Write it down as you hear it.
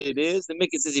It is the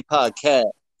Mickey Sissy Podcast.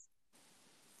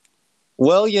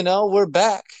 Well, we're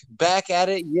back at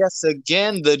it. Yes,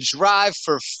 again, the drive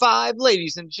for five.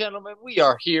 Ladies and gentlemen, we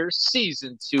are here,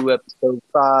 season two, episode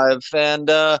five.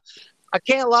 And I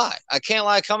can't lie.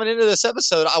 Coming into this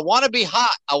episode, I want to be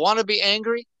hot. I want to be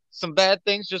angry. Some bad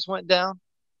things just went down,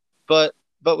 but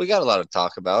we got a lot to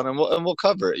talk about, and we'll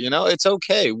cover it. It's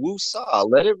okay. Woo-saw.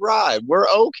 Let it ride. We're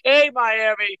okay,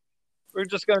 Miami. We're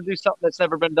just gonna do something that's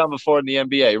never been done before in the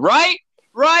NBA, right?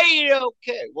 Right?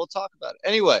 Okay, we'll talk about it.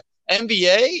 Anyway,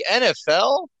 NBA,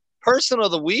 NFL, person of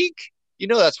the week.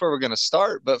 That's where we're gonna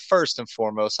start. But first and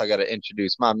foremost, I got to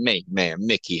introduce my main man,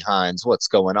 Mickey Hines. What's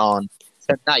going on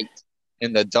tonight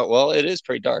in the dark? Well, it is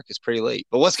pretty dark. It's pretty late.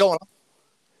 But what's going on?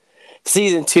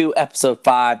 Season 2, Episode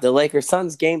 5, the Lakers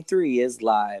Suns Game 3 is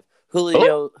live.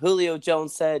 Julio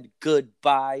Jones said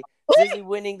goodbye. Dizzy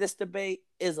winning this debate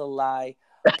is a lie.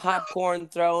 Popcorn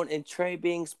thrown and Trey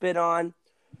being spit on.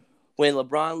 When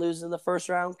LeBron loses in the first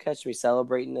round, catch me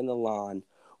celebrating in the lawn.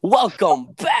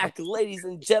 Welcome back, ladies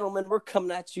and gentlemen. We're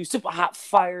coming at you super hot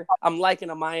fire. I'm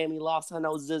liking a Miami loss. I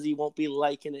know Zizzy won't be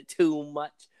liking it too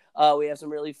much. We have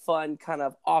some really fun kind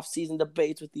of off-season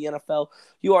debates with the NFL.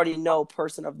 You already know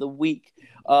person of the week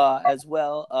as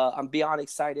well. I'm beyond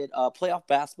excited. Playoff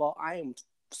basketball, I am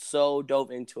so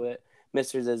dove into it,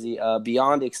 Mr. Zizzy.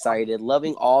 Beyond excited.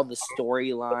 Loving all the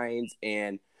storylines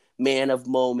and man of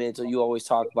moments that you always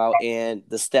talk about and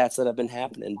the stats that have been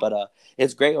happening. But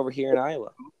it's great over here in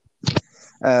Iowa.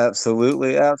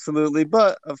 Absolutely.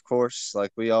 But of course,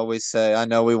 like we always say, I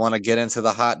know we want to get into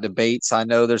the hot debates. I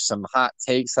know there's some hot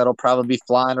takes that'll probably be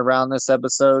flying around this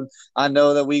episode. I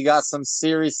know that we got some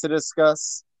series to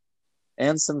discuss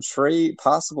and some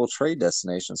possible trade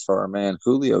destinations for our man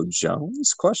Julio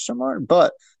Jones, question mark.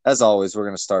 But as always, we're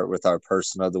going to start with our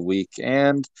person of the week.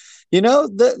 And,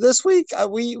 this week,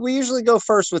 we usually go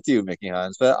first with you, Mickey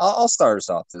Hines, but I'll start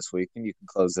us off this week and you can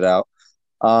close it out.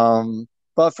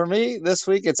 But for me, this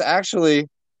week, it's actually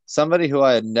somebody who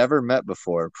I had never met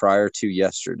before prior to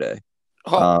yesterday.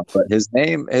 But his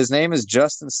name is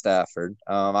Justin Stafford.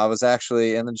 I was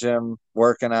actually in the gym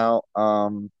working out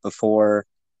before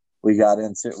we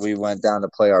went down to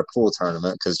play our pool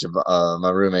tournament because my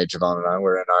roommate Javon and I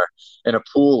were in a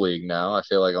pool league now. I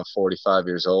feel like I'm 45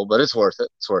 years old, but it's worth it.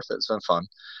 It's been fun.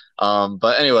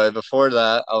 But anyway, before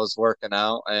that, I was working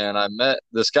out and I met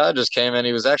this guy. Just came in.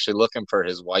 He was actually looking for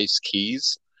his wife's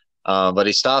keys, but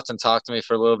he stopped and talked to me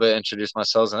for a little bit, introduced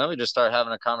myself, and then we just started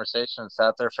having a conversation and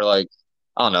sat there for like,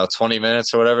 I don't know, 20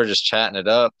 minutes or whatever, just chatting it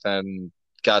up, and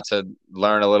got to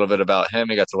learn a little bit about him.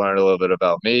 He got to learn a little bit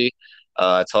about me.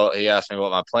 He asked me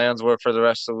what my plans were for the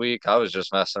rest of the week. I was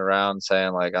just messing around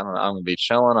saying like, I don't know, I'm going to be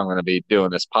chilling. I'm going to be doing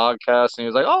this podcast. And he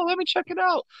was like, oh, let me check it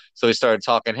out. So we started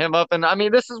talking him up. And I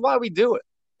mean, this is why we do it.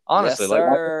 Honestly, yes,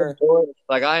 sir.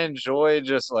 I enjoy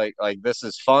just like this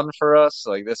is fun for us.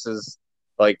 Like this is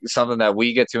like something that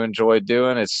we get to enjoy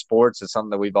doing. It's sports. It's something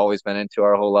that we've always been into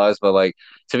our whole lives. But like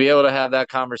to be able to have that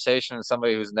conversation with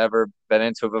somebody who's never been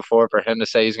into it before, for him to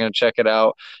say he's going to check it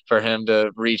out, for him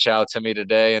to reach out to me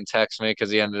today and text me because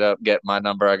he ended up getting my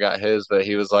number. I got his, but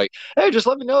he was like, hey, just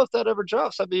let me know if that ever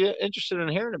drops. I'd be interested in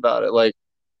hearing about it. Like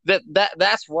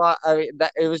that's why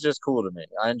that it was just cool to me.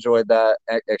 I enjoyed that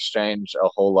exchange a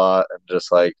whole lot, and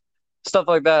just like stuff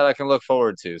like that I can look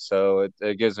forward to. So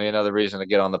it gives me another reason to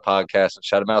get on the podcast and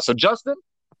shout him out. So Justin,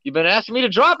 you've been asking me to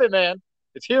drop it, man.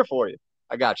 It's here for you.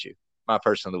 I got you. My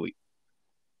person of the week.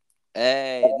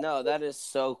 Hey, no, that is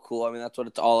so cool. I mean, that's what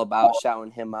it's all about,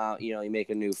 shouting him out. You make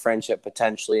a new friendship,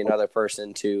 potentially another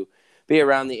person to be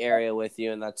around the area with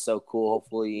you, and that's so cool.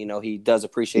 Hopefully, he does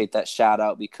appreciate that shout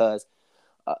out because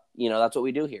that's what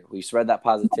we do here. We spread that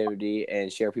positivity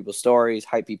and share people's stories,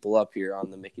 hype people up here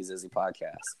on the Mickey Zizzy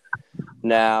podcast.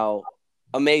 Now,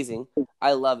 amazing.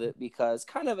 I love it because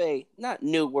kind of not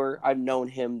newer. I've known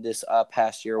him this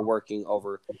past year working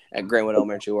over at Greenwood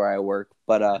Elementary where I work.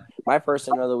 But my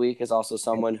person of the week is also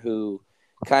someone who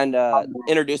kind of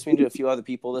introduced me to a few other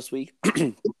people this week.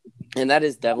 And that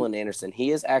is Devlin Anderson.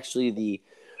 He is actually the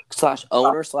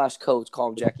 /owner/coach, call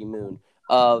him Jackie Moon,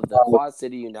 of the Quad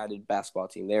City United basketball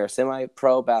team. They're a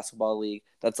semi-pro basketball league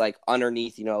that's like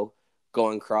underneath,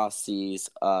 going cross seas,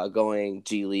 going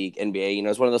G League, NBA.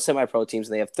 It's one of those semi-pro teams,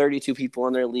 and they have 32 people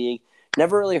in their league.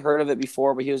 Never really heard of it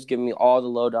before, but he was giving me all the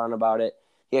lowdown about it.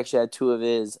 He actually had two of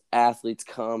his athletes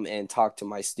come and talk to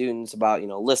my students about,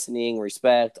 listening,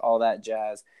 respect, all that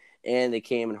jazz. And they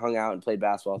came and hung out and played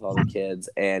basketball with all the kids.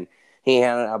 And he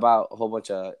handed out a whole bunch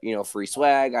of, free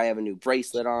swag. I have a new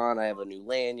bracelet on. I have a new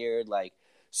lanyard. Like,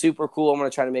 super cool. I'm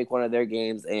going to try to make one of their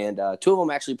games. And two of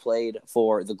them actually played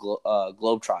for the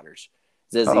Globetrotters.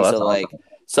 Zizzy. Oh,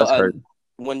 that's awesome.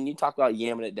 when you talk about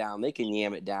yamming it down, they can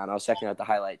yam it down. I was checking out the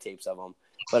highlight tapes of them.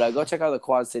 But go check out the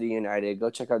Quad City United. Go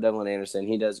check out Devlin Anderson.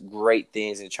 He does great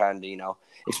things in trying to,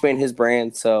 expand his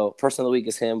brand. So person of the week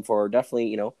is him for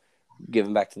definitely,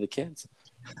 giving back to the kids.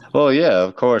 Well, yeah,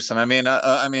 of course. And I mean,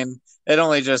 it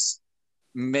only just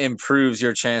improves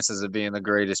your chances of being the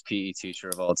greatest PE teacher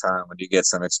of all time when you get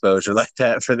some exposure like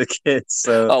that for the kids.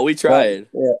 So, we tried.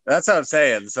 yeah, that's what I'm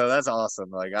saying. So that's awesome.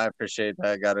 Like, I appreciate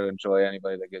that. I got to enjoy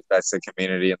anybody that gives back to the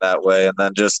community in that way, and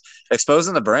then just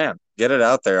exposing the brand, get it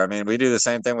out there. I mean, we do the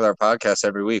same thing with our podcast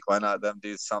every week. Why not them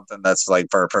do something that's like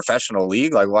for a professional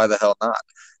league? Like, why the hell not?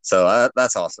 So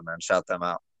that's awesome, man. Shout them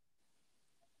out.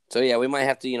 So, yeah, we might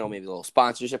have to, maybe a little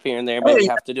sponsorship here and there. Maybe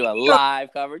have to do a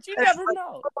live coverage. You never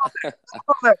know.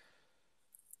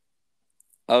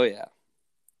 Oh, yeah.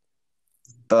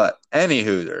 But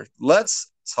anywho,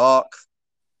 let's talk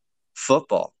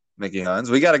football, Mickey Hines.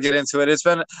 We got to get into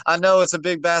it. I know it's a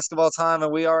big basketball time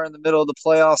and we are in the middle of the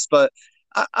playoffs, but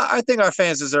I think our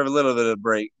fans deserve a little bit of a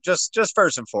break, just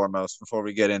first and foremost, before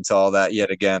we get into all that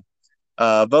yet again.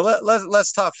 But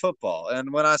let's talk football.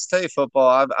 And when I say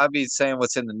football, I'd be saying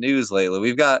what's in the news lately.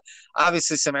 We've got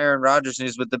obviously some Aaron Rodgers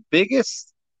news, but the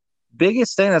biggest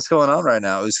thing that's going on right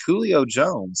now is Julio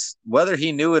Jones, whether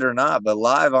he knew it or not, but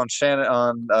live on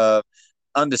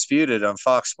Undisputed on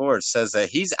Fox Sports says that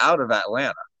he's out of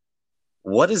Atlanta.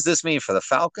 What does this mean for the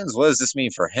Falcons? What does this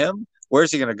mean for him?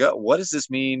 Where's he going to go? What does this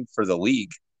mean for the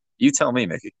league? You tell me,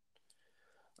 Mickey.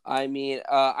 I mean,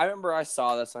 I remember I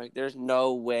saw this. Like, there's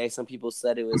no way. Some people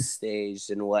said it was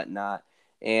staged and whatnot.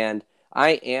 And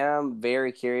I am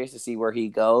very curious to see where he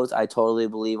goes. I totally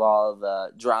believe all of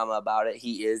the drama about it.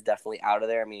 He is definitely out of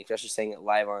there. I mean, especially saying it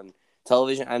live on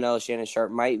television. I know Shannon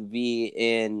Sharp might be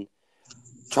in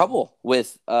trouble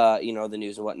with, the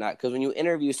news and whatnot. Because when you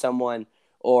interview someone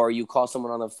or you call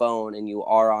someone on the phone and you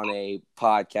are on a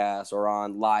podcast or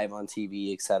on live on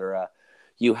TV, etc.,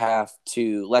 you have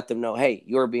to let them know, hey,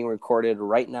 you're being recorded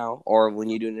right now. Or when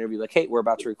you do an interview, like, hey, we're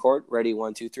about to record. Ready,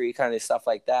 1, 2, 3, kind of stuff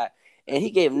like that. And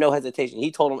he gave no hesitation. He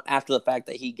told him after the fact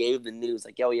that he gave the news,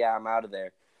 like, yo, yeah, I'm out of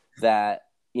there, that,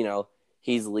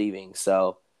 he's leaving.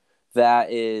 So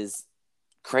that is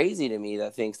crazy to me,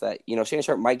 that thinks that, Shannon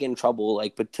Sharp might get in trouble,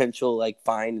 like potential, like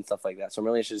fine and stuff like that. So I'm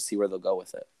really interested to see where they'll go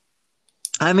with it.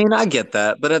 I mean, I get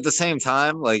that. But at the same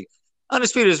time, like,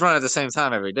 Undisputed is run at the same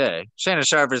time every day. Shannon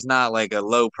Sharp is not like a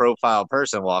low profile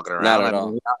person walking around. Not at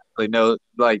all. We honestly know,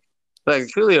 like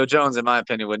Julio Jones, in my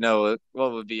opinion, would know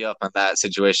what would be up in that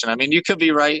situation. I mean, you could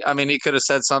be right. I mean, he could have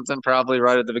said something probably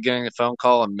right at the beginning of the phone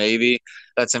call, and maybe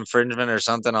that's infringement or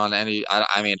something on any.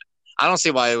 I mean, I don't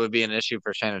see why it would be an issue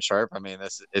for Shannon Sharp. I mean,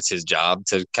 it's his job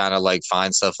to kind of like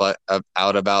find stuff like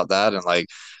out about that and like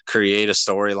create a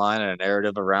storyline and a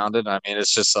narrative around it. I mean,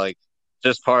 it's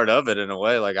just part of it in a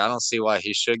way. Like, I don't see why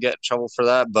he should get in trouble for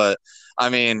that. But I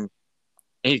mean,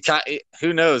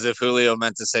 who knows if Julio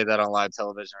meant to say that on live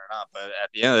television or not. But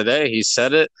at the end of the day, he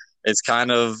said it. It's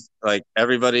kind of like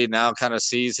everybody now kind of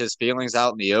sees his feelings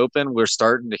out in the open. We're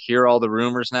starting to hear all the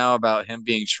rumors now about him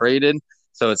being traded.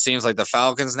 So it seems like the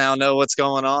Falcons now know what's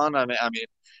going on. I mean,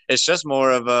 it's just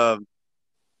more of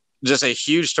just a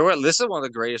huge story. This is one of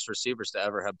the greatest receivers to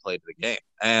ever have played the game.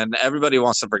 And everybody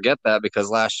wants to forget that because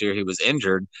last year he was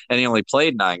injured and he only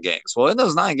played 9 games. Well, in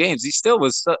those 9 games, he still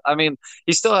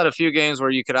had a few games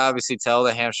where you could obviously tell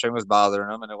the hamstring was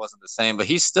bothering him and it wasn't the same, but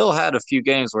he still had a few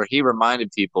games where he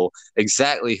reminded people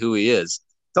exactly who he is.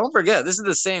 Don't forget, this is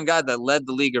the same guy that led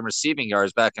the league in receiving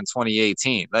yards back in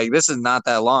 2018. Like, this is not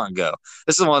that long ago.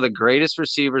 This is one of the greatest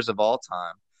receivers of all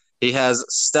time. He has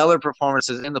stellar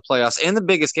performances in the playoffs, in the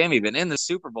biggest game, even in the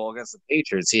Super Bowl against the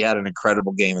Patriots. He had an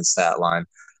incredible game in stat line.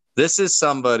 This is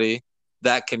somebody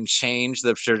that can change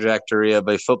the trajectory of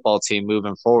a football team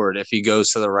moving forward if he goes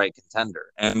to the right contender.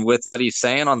 And with what he's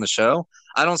saying on the show,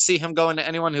 I don't see him going to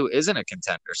anyone who isn't a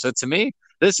contender. So to me,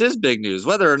 this is big news.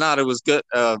 Whether or not it was good,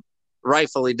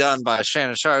 rightfully done by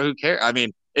Shannon Sharp, who cares? I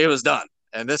mean, it was done,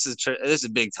 and this is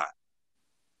big time.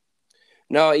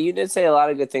 No, you did say a lot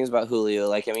of good things about Julio.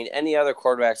 Like, I mean, any other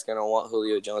quarterback's going to want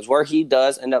Julio Jones. Where he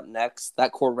does end up next,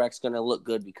 that quarterback's going to look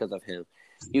good because of him.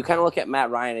 You kind of look at Matt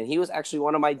Ryan, and he was actually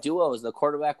one of my duos, the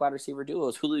quarterback wide receiver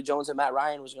duos. Julio Jones and Matt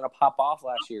Ryan was going to pop off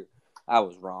last year. I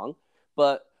was wrong.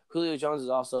 But Julio Jones is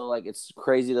also, like, it's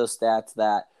crazy, those stats,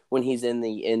 that when he's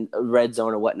in red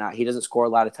zone or whatnot, he doesn't score a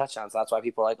lot of touchdowns. That's why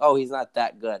people are like, oh, he's not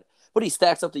that good. But he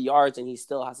stacks up the yards, and he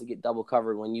still has to get double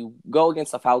covered. When you go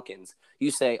against the Falcons, you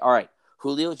say, all right,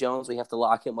 Julio Jones, we have to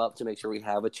lock him up to make sure we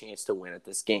have a chance to win at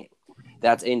this game.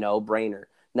 That's a no-brainer.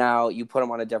 Now, you put him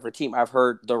on a different team. I've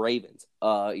heard the Ravens.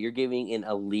 You're giving an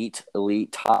elite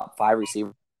top 5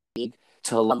 receiver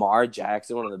to Lamar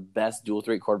Jackson, one of the best dual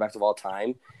threat quarterbacks of all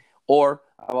time. Or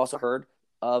I've also heard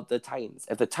of the Titans.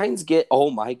 If the Titans get,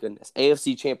 oh my goodness,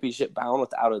 AFC Championship bound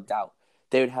without a doubt,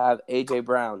 they would have A.J.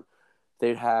 Brown,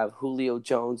 they'd have Julio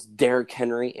Jones, Derrick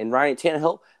Henry, and Ryan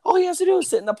Tannehill. All he has to do is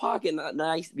sit in the pocket,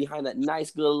 nice behind that nice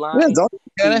good line. He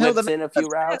whips in a few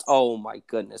routes. Oh my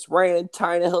goodness, Ryan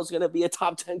Tannehill's going to be a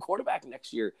top 10 quarterback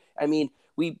next year. I mean,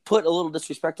 we put a little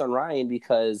disrespect on Ryan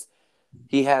because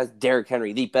he has Derrick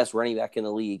Henry, the best running back in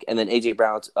the league, and then A.J.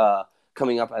 Brown's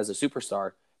coming up as a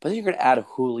superstar. But then you're going to add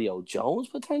Julio Jones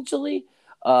potentially.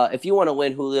 If you want to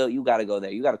win, Julio, you got to go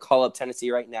there. You got to call up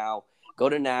Tennessee right now, go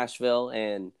to Nashville,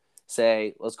 and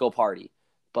say, let's go party.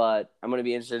 But I'm going to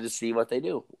be interested to see what they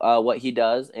do, what he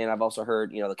does. And I've also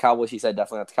heard, the Cowboys, he said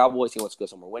definitely not the Cowboys. He wants to go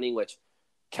somewhere winning, which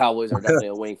Cowboys are definitely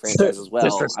a winning franchise as well.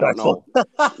 I don't know.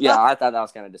 Yeah, I thought that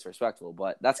was kind of disrespectful,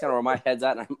 but that's kind of where my head's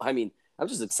at. And I'm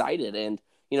just excited. And,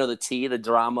 the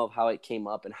drama of how it came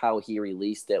up and how he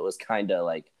released it was kind of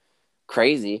like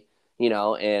crazy,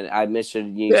 and I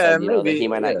mentioned said, that he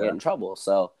might not get in trouble.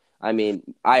 So,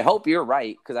 I hope you're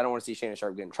right because I don't want to see Shannon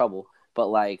Sharpe get in trouble, but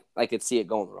like I could see it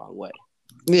going the wrong way.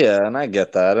 Yeah, and I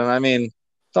get that. And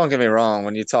don't get me wrong,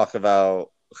 when you talk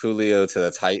about Julio to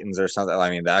the Titans or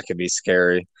something, that could be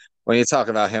scary. When you talk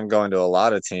about him going to a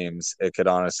lot of teams, it could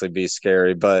honestly be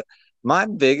scary. But my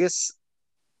biggest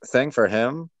thing for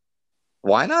him,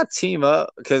 why not team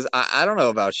up? Because I don't know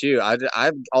about you.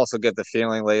 I also get the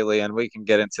feeling lately, and we can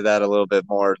get into that a little bit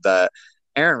more, that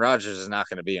Aaron Rodgers is not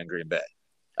going to be in Green Bay.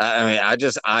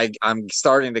 I'm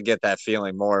starting to get that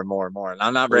feeling more and more and more. And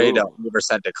I'm not ready to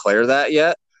 100% declare that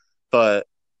yet. But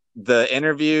the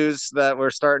interviews that we're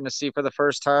starting to see for the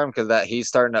first time, because that he's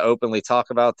starting to openly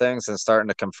talk about things and starting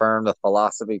to confirm the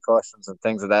philosophy questions and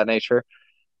things of that nature.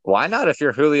 Why not, if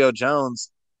you're Julio Jones,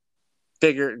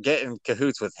 get in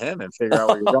cahoots with him and figure out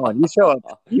where you're going.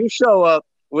 You show up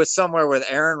with somewhere with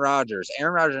Aaron Rodgers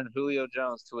and Julio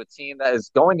Jones to a team that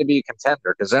is going to be a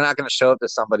contender, because they're not going to show up to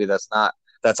somebody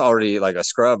that's already like a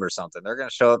scrub or something. They're going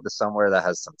to show up to somewhere that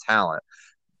has some talent.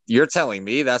 You're telling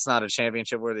me that's not a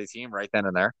championship worthy team right then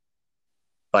and there?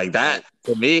 Like that,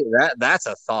 to me, that's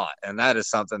a thought, and that is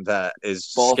something that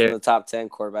is both scary. In the top 10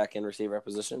 quarterback and receiver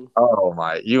position. Oh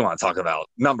my! You want to talk about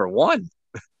number one?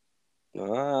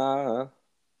 Well,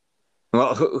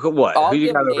 what? I'll Who you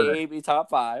give got over maybe there? Top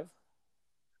 5.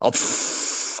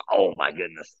 Oh my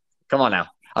goodness! Come on now.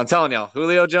 I'm telling y'all,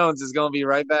 Julio Jones is going to be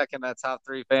right back in that top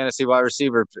 3 fantasy wide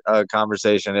receiver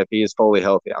conversation if he is fully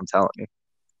healthy. I'm telling you.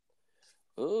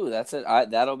 Ooh, that's it.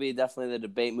 That'll be definitely the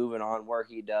debate moving on where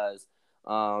he does.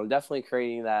 Definitely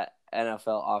creating that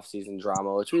NFL offseason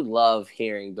drama, which we love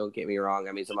hearing. Don't get me wrong.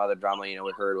 Some other drama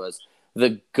we heard was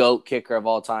the GOAT kicker of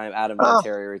all time, Adam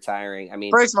Vinatieri, retiring.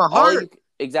 Breaks my heart.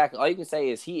 Exactly. All you can say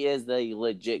is he is the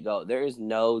legit GOAT. There is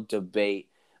no debate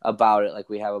about it like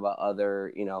we have about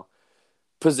other,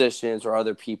 positions or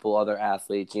other people, other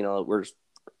athletes. We're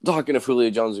talking if Julio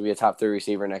Jones would be a top 3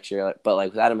 receiver next year, but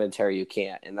like with Adam Vinatieri, you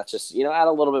can't. And that's just, add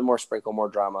a little bit more sprinkle, more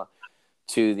drama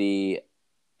to the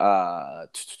NFL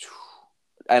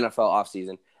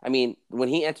offseason. When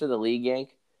he entered the league,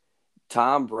 Yank,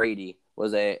 Tom Brady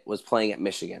was playing at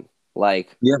Michigan.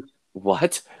 Like, yeah.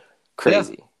 What?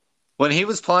 Crazy. Yeah. When he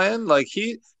was playing, like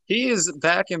he is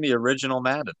back in the original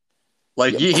Madden.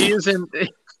 Like he is in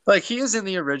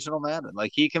the original Madden.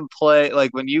 Like he can play.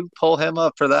 Like when you pull him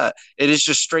up for that, it is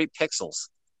just straight pixels,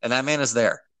 and that man is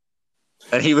there.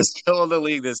 And he was still in the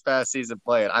league this past season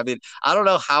playing. I don't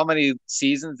know how many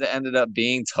seasons it ended up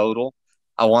being total.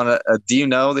 Do you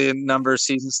know the number of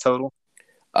seasons total?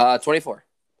 24.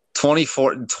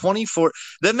 24.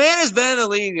 The man has been in the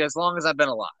league as long as I've been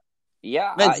alive.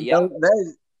 Yeah.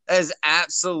 That is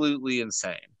absolutely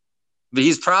insane. But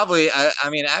he's probably,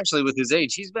 actually with his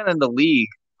age, he's been in the league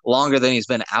longer than he's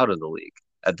been out of the league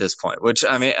at this point, which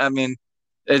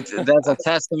that's a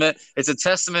testament. It's a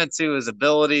testament to his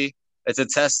ability. It's a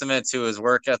testament to his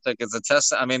work ethic. It's a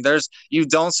testament. You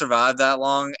don't survive that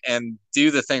long and do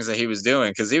the things that he was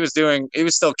doing, because he was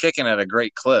still kicking at a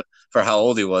great clip for how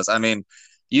old he was.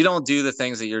 You don't do the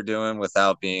things that you're doing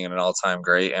without being an all-time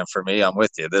great. And for me, I'm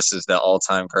with you. This is the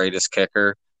all-time greatest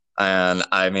kicker. And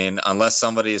unless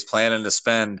somebody is planning to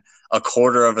spend a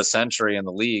quarter of a century in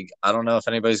the league, I don't know if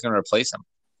anybody's going to replace him.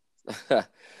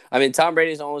 Tom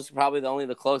Brady's almost probably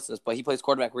the closest, but he plays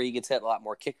quarterback where he gets hit a lot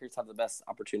more. Kickers have the best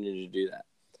opportunity to do that.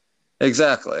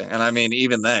 Exactly. And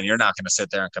even then, you're not going to sit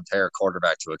there and compare a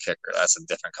quarterback to a kicker. That's a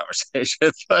different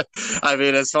conversation. But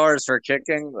as far as for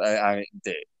kicking, I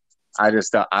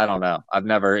don't know. I've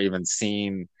never even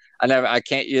seen.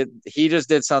 He just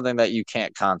did something that you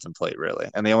can't contemplate, really.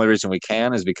 And the only reason we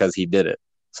can is because he did it.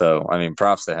 So,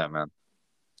 props to him, man.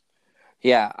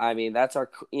 Yeah, I mean that's our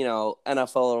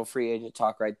NFL little free agent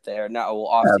talk right there. Not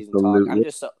off season talk. I'm Absolutely.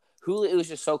 just so Julio. It was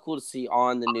just so cool to see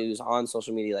on the news, on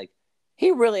social media. Like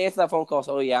he really answered that phone call.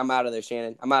 So yeah, I'm out of there,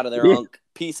 Shannon. I'm out of there, Yeah. Unc.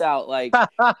 Peace out. Like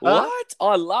what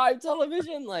on live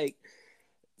television? Like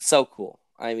so cool.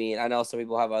 I mean, I know some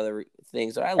people have other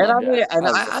things, but I And I loved mean, it. and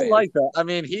I was a I fan. like that. I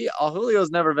mean, Julio's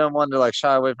never been one to like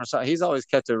shy away from something. He's always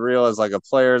kept it real as like a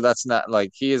player. That's not like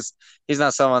he's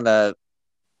not someone that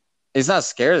he's not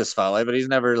scared of the spotlight, but he's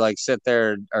never like sit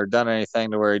there or done anything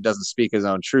to where he doesn't speak his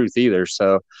own truth either.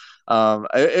 So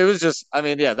it was just, I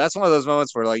mean, yeah, that's one of those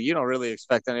moments where like you don't really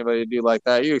expect anybody to do like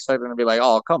that. You expect them to be like,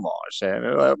 "Oh, come on,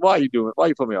 Shannon, like, why are you doing? Why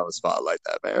you put me on the spot like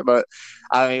that, man?" But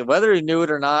I mean, whether he knew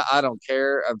it or not, I don't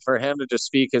care. For him to just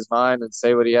speak his mind and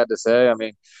say what he had to say, I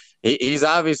mean, he's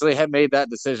obviously had made that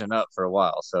decision up for a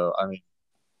while. So I mean,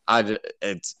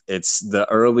 it's the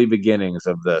early beginnings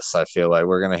of this. I feel like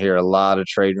we're gonna hear a lot of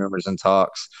trade rumors and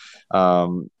talks.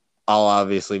 Um, I'll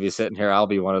obviously be sitting here. I'll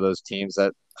be one of those teams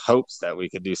that hopes that we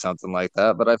could do something like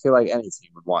that. But I feel like any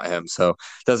team would want him, so it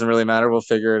doesn't really matter. We'll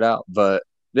figure it out. But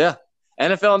yeah,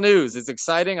 NFL news. It's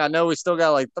exciting. I know we still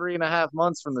got like 3.5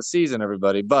 months from the season,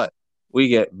 everybody, but we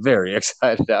get very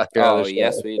excited out here on the Oh show.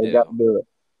 yes, we We got do. to do it.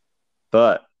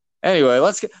 But anyway,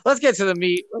 let's get to the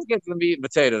meat. Let's get to the meat and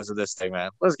potatoes of this thing, man.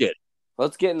 Let's get it.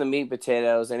 Let's get in the meat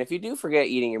potatoes. And if you do forget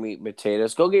eating your meat and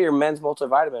potatoes, go get your men's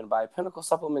multivitamin by Pinnacle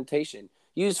Supplementation.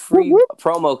 Use Whoop, free whoop.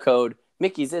 promo code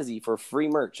Mickey's Izzy for free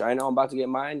merch. I know I'm about to get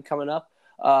mine coming up.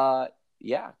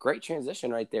 Yeah, great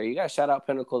transition right there. You got to shout out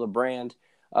Pinnacle, the brand.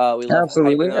 We love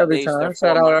Absolutely. hyping up. Every time.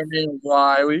 Shout out our man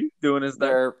Wiley doing his thing.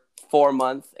 Their 4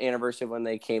 month anniversary of when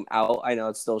they came out. I know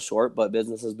it's still short, but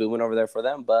business is booming over there for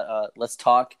them. But let's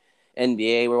talk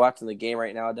NBA. We're watching the game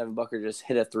right now. Devin Booker just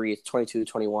hit a three. It's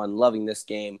 22-21. Loving this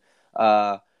game.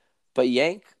 Uh, but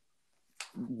Yank,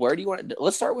 where do you want to?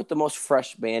 Let's start with the most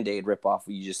fresh Band-Aid ripoff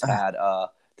you just had.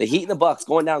 The Heat and the Bucks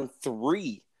going down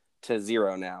 3-0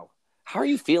 now. How are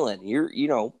you feeling?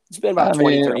 It's been about I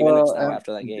 20, mean, 30 minutes well, now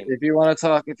after that game. if you want to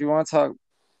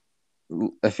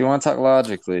talk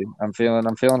logically, I'm feeling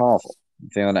awful. I'm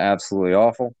feeling absolutely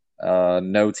awful.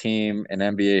 No team in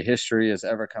NBA history has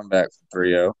ever come back from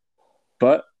 3-0.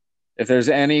 But if there's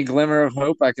any glimmer of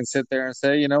hope, I can sit there and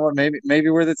say, you know what, maybe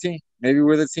we're the team. Maybe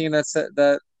we're the team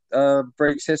that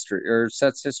breaks history or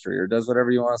sets history or does whatever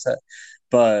you want to say.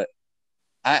 But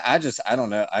I don't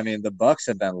know. I mean, the Bucks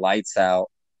have been lights out.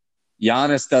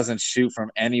 Giannis doesn't shoot from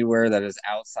anywhere that is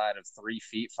outside of 3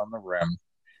 feet from the rim.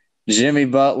 Jimmy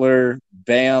Butler,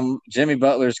 Bam. Jimmy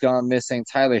Butler's gone missing.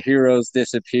 Tyler Hero's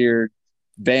disappeared.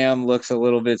 Bam looks a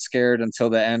little bit scared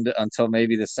until the end, until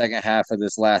maybe the second half of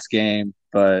this last game.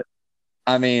 But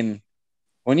I mean,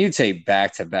 when you take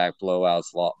back-to-back blowout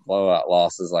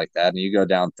losses like that, and you go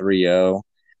down 3-0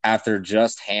 after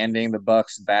just handing the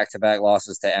Bucks back-to-back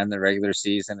losses to end the regular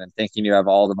season and thinking you have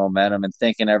all the momentum and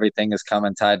thinking everything is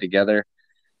coming tied together,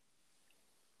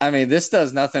 I mean, this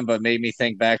does nothing but make me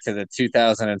think back to the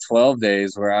 2012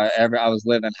 days where I was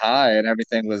living high and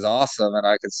everything was awesome, and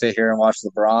I could sit here and watch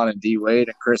LeBron and D Wade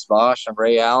and Chris Bosh and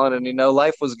Ray Allen, and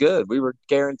life was good. We were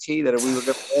guaranteed that we were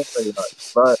going to win pretty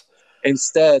much, but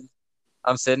instead,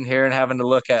 I'm sitting here and having to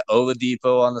look at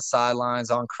Oladipo on the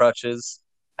sidelines on crutches,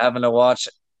 having to watch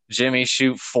Jimmy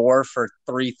shoot 4 for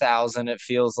 3,000. It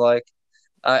feels like.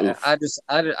 Oof. I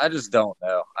just don't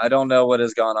know. I don't know what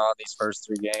has gone on these first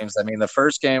 3 games. I mean, the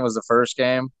first game was the first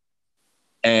game,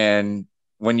 and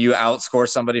when you outscore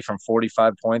somebody from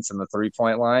 45 points in the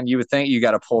 3-point line, you would think you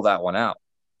got to pull that one out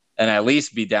and at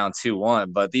least be down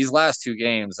 2-1. But these last 2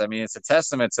 games, I mean, it's a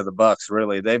testament to the Bucks.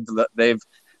 Really, they've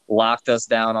locked us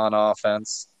down on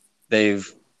offense. They've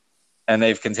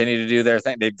continued to do their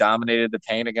thing. They've dominated the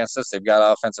paint against us. They've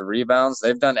got offensive rebounds.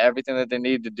 They've done everything that they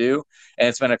need to do, and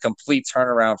it's been a complete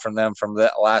turnaround from them from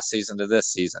that last season to this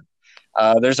season.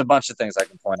 There's a bunch of things I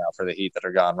can point out for the Heat that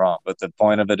are gone wrong, but the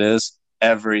point of it is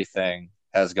everything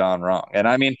has gone wrong. And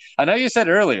I mean, I know you said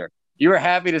earlier you were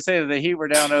happy to say that the Heat were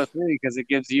down 0-3 because it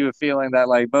gives you a feeling that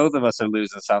like both of us are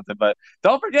losing something. But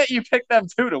don't forget you picked them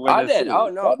too to win I this did. Oh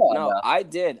series. no, Come on no, now. I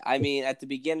did. I mean, at the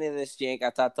beginning of this jank,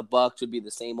 I thought the Bucks would be the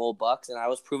same old Bucks, and I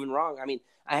was proven wrong. I mean,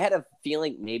 I had a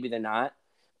feeling maybe they're not,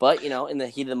 but in the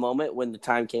heat of the moment when the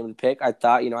time came to pick, I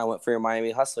thought I went for your Miami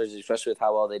Hustlers, especially with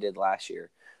how well they did last year.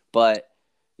 But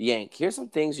Yank, here's some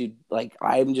things you like.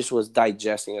 I just was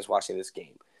digesting as watching this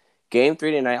game. Game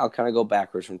 3 tonight, I'll kind of go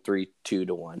backwards from 3-2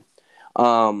 to 1.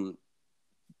 Um,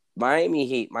 Miami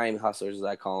Heat, Miami Hustlers, as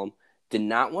I call them, did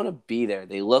not want to be there.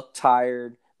 They looked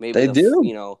tired. Maybe They do.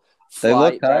 They look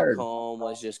flight back tired. home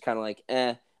was just kind of like,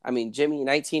 eh. I mean, Jimmy,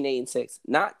 19-8-6,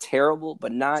 not terrible,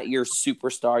 but not your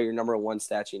superstar, your number one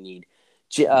stat you need.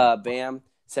 Bam,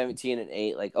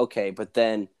 17-8. Like, okay, but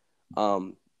then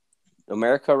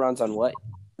America runs on what,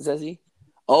 Zezzy?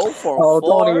 0 for Oh,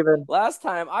 don't 4. even. Last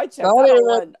time I checked, Don't I don't even.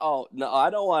 want. Oh no, I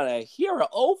don't want to hear a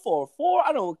 0 for 4.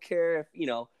 I don't care if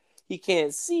he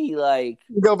can't see. Like,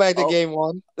 Go back to oh, game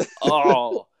one.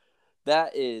 oh,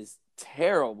 that is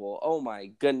terrible. Oh my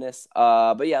goodness.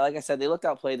 But yeah, like I said, they looked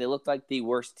outplayed. They looked like the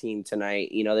worst team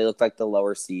tonight. They looked like the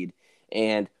lower seed.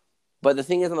 But the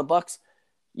thing is, on the Bucks,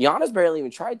 Giannis barely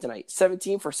even tried tonight.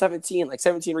 17 for 17, like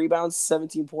 17 rebounds,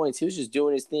 17 points. He was just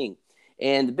doing his thing.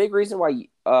 And the big reason why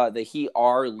the Heat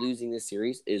are losing this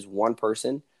series is one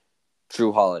person,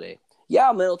 Drew Holiday.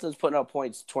 Yeah, Middleton's putting up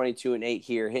points 22 and 8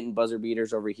 here, hitting buzzer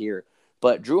beaters over here.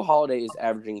 But Drew Holiday is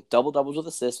averaging double-doubles with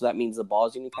assists, so that means the ball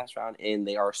is getting passed around and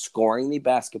they are scoring the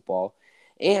basketball.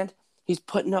 And he's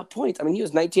putting up points. I mean, he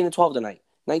was 19 and 12 tonight.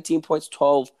 19 points,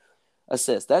 12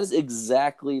 assists. That is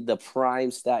exactly the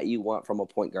prime stat you want from a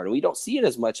point guard. And we don't see it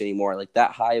as much anymore, like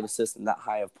that high of assists and that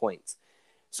high of points.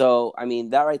 So, I mean,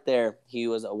 that right there, he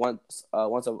was once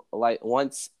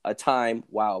a time,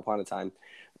 wow, upon a time,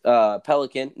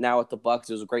 Pelican. Now at the Bucks,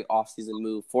 it was a great offseason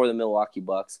move for the Milwaukee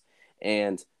Bucks,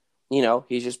 and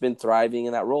he's just been thriving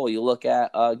in that role. You look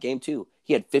at game 2,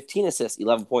 he had 15 assists,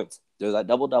 11 points. There's that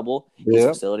double. He's Yeah.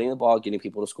 facilitating the ball, getting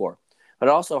people to score. But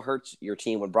it also hurts your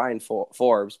team when Brian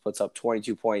Forbes puts up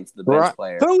 22 points, the bench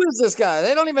player. Who is this guy?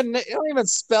 They don't even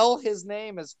spell his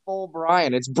name as full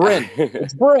Brian. It's Bryn.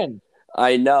 It's Bryn.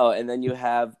 I know. And then you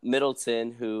have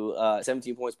Middleton, who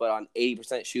 17 points, but on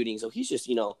 80% shooting. So he's just,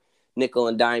 nickel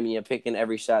and diming you, picking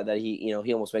every shot that he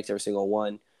almost makes every single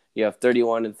one. You have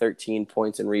 31 and 13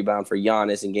 points and rebound for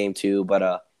Giannis in game 2.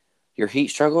 But your Heat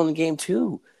struggle in game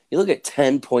 2. You look at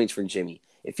 10 points from Jimmy.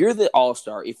 If you're the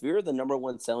all-star, if you're the number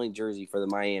 1 selling jersey for the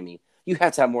Miami, you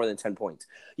have to have more than 10 points.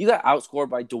 You got outscored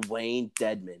by Dwayne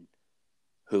Dedmon.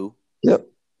 Who? Yep.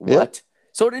 What? Yep.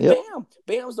 So did Yep. Bam.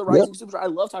 Bam's the rising superstar. I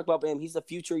love talking about Bam. He's the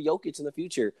future Jokic in the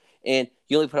future. And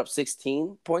you only put up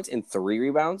 16 points and 3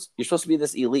 rebounds. You're supposed to be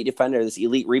this elite defender, this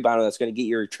elite rebounder that's going to get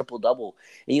your triple-double.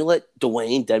 And you let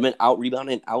Dwayne Dedmon out-rebound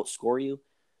and outscore you?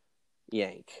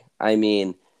 Yank. I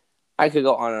mean, I could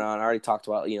go on and on. I already talked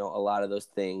about, a lot of those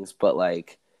things. But,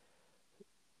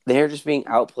 they're just being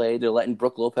outplayed. They're letting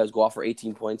Brook Lopez go off for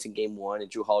 18 points in game 1 and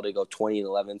Drew Holiday go 20 and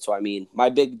 11. So, I mean, my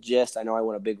big gist, I know I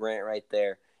went a big rant right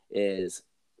there, is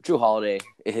Drew Holiday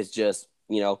is just,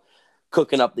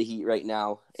 cooking up the Heat right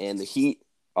now, and the Heat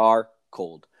are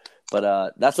cold.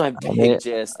 But that's my big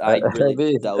gist.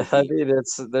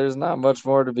 There's not much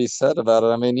more to be said about it.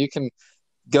 I mean, you can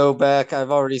go back.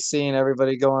 I've already seen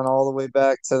everybody going all the way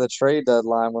back to the trade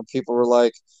deadline when people were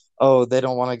like, oh, they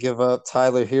don't want to give up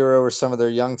Tyler Hero or some of their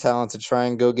young talent to try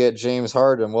and go get James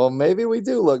Harden. Well, maybe we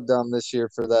do look dumb this year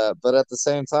for that. But at the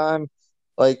same time,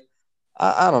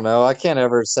 I don't know. I can't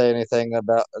ever say anything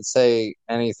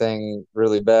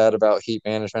really bad about Heat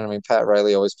management. I mean, Pat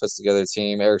Riley always puts together a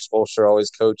team. Eric Spoelstra always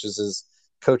coaches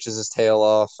his tail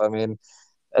off. I mean,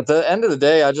 at the end of the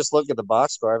day, I just look at the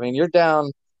box score. I mean, you're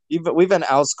down. We've been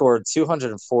outscored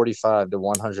 245 to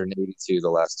 182 the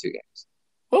last 2 games.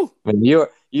 Woo. I mean,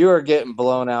 you are getting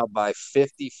blown out by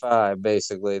 55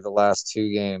 basically the last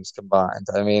 2 games combined.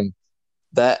 I mean,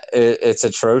 it's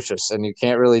atrocious, and you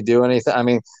can't really do anything. I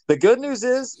mean, the good news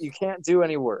is you can't do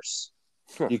any worse.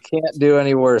 You can't do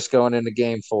any worse going into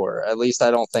game 4. At least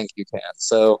I don't think you can.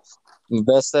 So the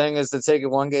best thing is to take it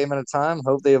one game at a time,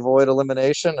 hope they avoid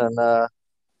elimination, and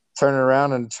turn it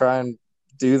around and try and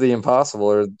do the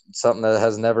impossible or something that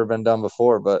has never been done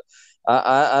before. But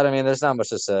I mean, there's not much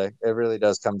to say. It really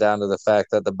does come down to the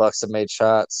fact that the Bucks have made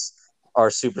shots. Our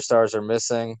superstars are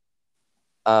missing.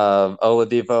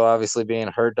 Oladipo obviously being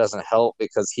hurt doesn't help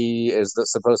because he is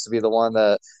supposed to be the one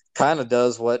that kind of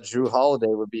does what Drew Holiday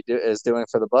is doing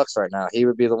for the Bucks right now. He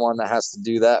would be the one that has to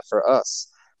do that for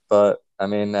us. But I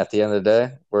mean, at the end of the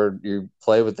day, you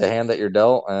play with the hand that you're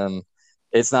dealt, and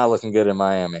it's not looking good in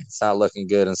Miami. It's not looking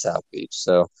good in South Beach.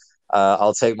 So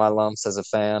I'll take my lumps as a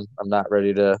fan. I'm not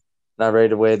ready to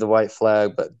wave the white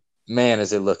flag, but man,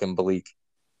 is it looking bleak.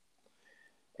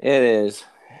 It is.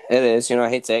 It is. I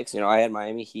hate takes. I had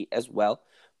Miami Heat as well.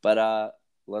 But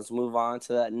let's move on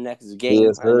to that next game.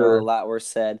 Yes, I know a lot were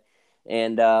said.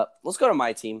 And let's go to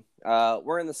my team.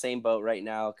 We're in the same boat right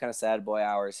now. Kind of sad boy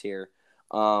hours here.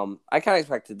 I kind of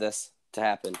expected this to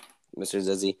happen, Mr.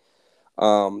 Zizzy.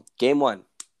 Game 1,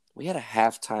 we had a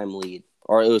halftime lead.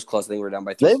 Or it was close. I think we were down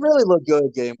by 3. They really look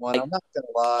good game 1. I'm not going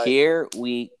to lie. Here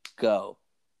we go.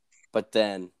 But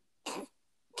then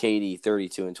KD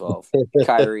 32 and 12,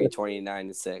 Kyrie 29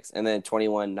 and 6, and then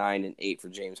 21, 9 and 8 for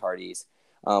James Hardy's.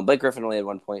 Blake Griffin only had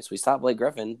 1 point, so we stopped Blake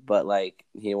Griffin, but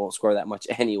he won't score that much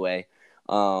anyway.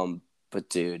 But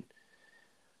dude,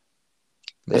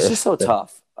 It's just so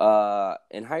tough.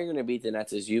 And how you're going to beat the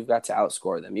Nets is you've got to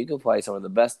outscore them. You can play some of the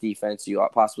best defense you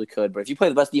possibly could, but if you play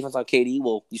the best defense on KD,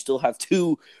 well, you still have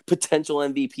two potential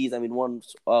MVPs. I mean, one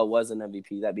was an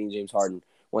MVP, that being James Harden.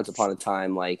 Once upon a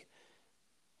time, like,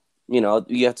 you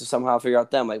have to somehow figure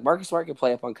out them. Like Marcus Smart can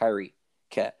play up on Kyrie.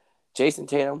 Okay. Jason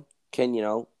Tatum can,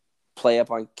 play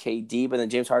up on KD, but then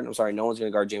James Harden, I'm sorry, no one's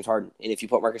going to guard James Harden. And if you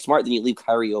put Marcus Smart, then you leave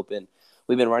Kyrie open.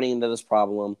 We've been running into this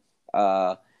problem.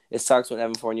 It sucks when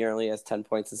Evan Fournier only has 10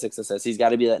 points and 6 assists. He's got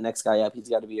to be that next guy up. He's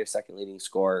got to be your second leading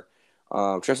scorer.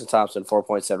 Tristan Thompson, 4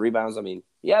 points, 7 rebounds. I mean,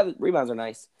 yeah, the rebounds are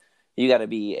nice. You got to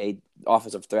be a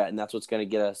offensive threat, and that's what's going to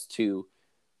get us to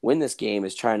win this game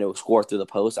is trying to score through the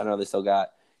post. I know they still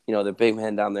got, the big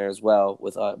man down there as well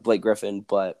with Blake Griffin,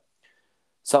 but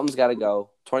something's got to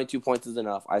go. 22 points is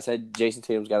enough. I said Jason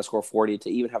Tatum's got to score 40 to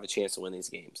even have a chance to win these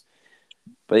games.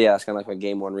 But yeah, it's kind of like my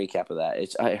game one recap of that.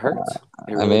 It hurts.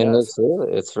 It really does.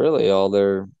 it's really all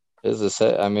there is to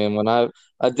say. I mean, when I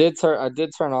did turn on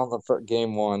the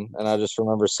game one, and I just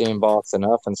remember seeing Boston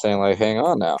up and saying like, "Hang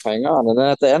on now, hang on." And then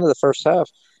at the end of the first half,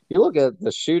 you look at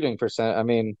the shooting percent. I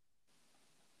mean,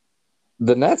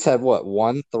 the Nets had what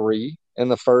 1-3 in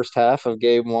the first half of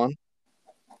game one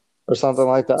or something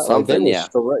like that. Like Something,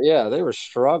 yeah. They were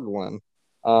struggling.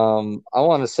 I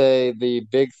want to say the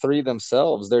big three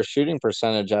themselves, their shooting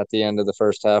percentage at the end of the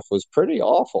first half was pretty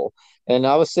awful. And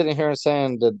I was sitting here and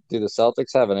saying, do the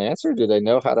Celtics have an answer? Do they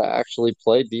know how to actually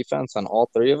play defense on all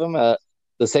three of them at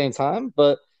the same time?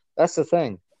 But that's the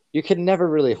thing. You can never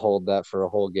really hold that for a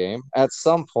whole game. At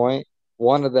some point,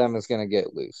 one of them is going to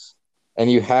get loose.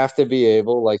 And you have to be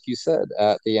able, like you said,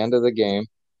 at the end of the game,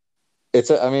 it's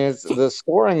the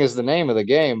scoring is the name of the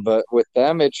game, but with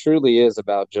them, it truly is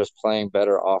about just playing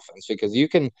better offense because you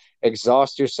can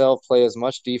exhaust yourself, play as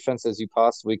much defense as you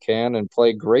possibly can, and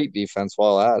play great defense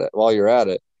while you're at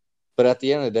it. But at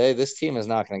the end of the day, this team is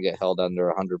not going to get held under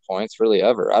 100 points really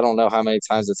ever. I don't know how many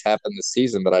times it's happened this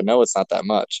season, but I know it's not that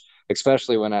much,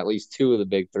 especially when at least two of the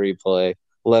big three play,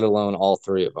 let alone all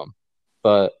three of them.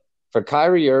 But for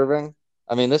Kyrie Irving,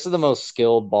 I mean, this is the most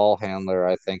skilled ball handler,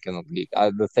 I think, in the league.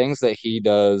 The things that he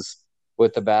does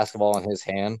with the basketball in his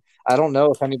hand, I don't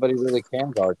know if anybody really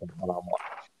can guard him one-on-one.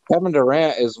 Kevin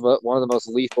Durant is one of the most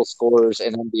lethal scorers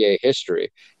in NBA history.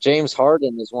 James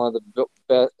Harden is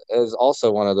is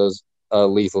also one of those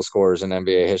lethal scorers in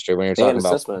NBA history when you're talking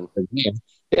about points per game.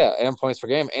 Yeah, and points per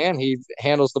game, and he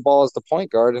handles the ball as the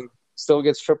point guard and still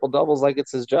gets triple doubles like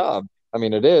it's his job. I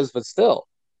mean, it is, but still,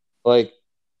 like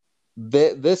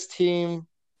this team,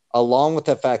 along with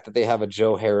the fact that they have a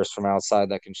Joe Harris from outside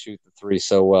that can shoot the three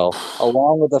so well,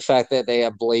 along with the fact that they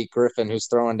have Blake Griffin who's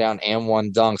throwing down and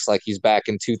one dunks like he's back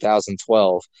in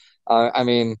 2012. I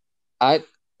mean,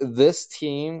 this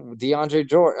team, DeAndre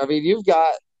Jordan. I mean, you've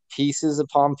got pieces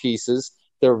upon pieces.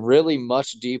 They're really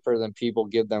much deeper than people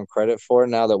give them credit for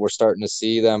now that we're starting to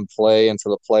see them play into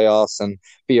the playoffs and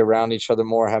be around each other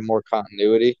more, have more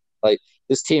continuity. Like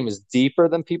this team is deeper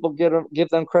than people give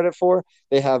them credit for.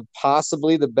 They have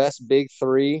possibly the best big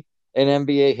three in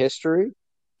NBA history,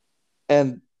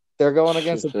 and they're going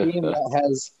against a team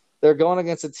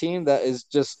that is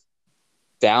just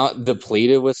down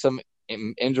depleted with some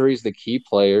injuries to key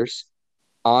players.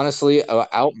 Honestly,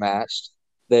 outmatched.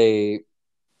 The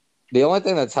only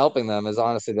thing that's helping them is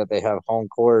honestly that they have home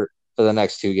court for the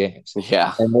next two games.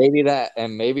 Yeah. And maybe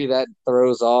that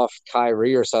throws off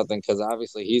Kyrie or something because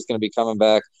obviously he's going to be coming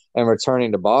back and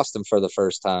returning to Boston for the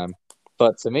first time.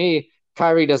 But to me,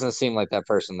 Kyrie doesn't seem like that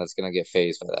person that's going to get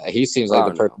phased by that. He seems like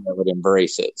the person that would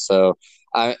embrace it. So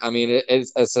I mean,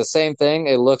 it's the same thing.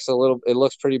 It looks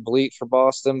pretty bleak for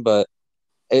Boston, but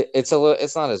it's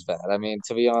not as bad. I mean,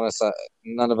 to be honest,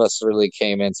 none of us really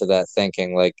came into that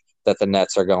thinking like that the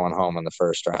Nets are going home in the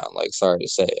first round. Like, sorry to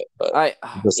say it, but I'm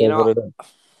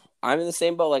in the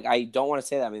same boat. Like, I don't want to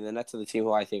say that. I mean, the Nets are the team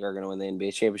who I think are going to win the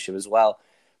NBA championship as well.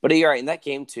 But you're right. In that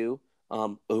game too,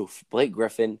 Blake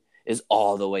Griffin is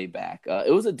all the way back.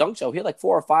 It was a dunk show. He had like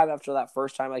 4 or 5 after that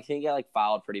first time. Like, he got like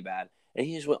fouled pretty bad, and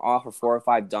he just went off for 4 or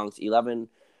 5 dunks, 11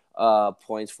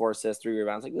 points, 4 assists, 3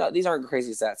 rebounds. Like, no, these aren't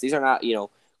crazy stats. These are not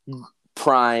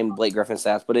prime Blake Griffin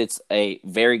stats, but it's a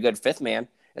very good fifth man.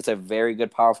 It's a very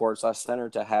good power forward / center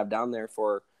to have down there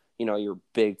for, your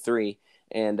big three.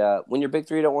 And when your big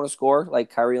three don't want to score, like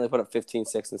Kyrie only put up 15,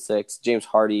 6, and 6. James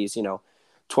Hardy's,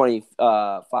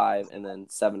 25 and then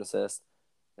 7 assists.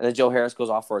 And then Joe Harris goes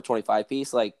off for a 25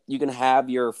 piece. Like, you can have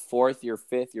your 4th, your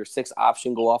 5th, your 6th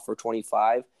option go off for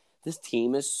 25. This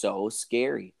team is so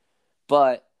scary.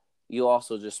 But you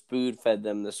also just spoon-fed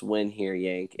them this win here,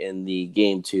 Yank, in the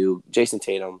game 2. Jason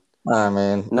Tatum, I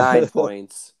mean, 9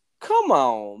 points. Come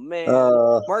on, man.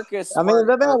 Marcus Smart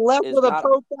the man left with a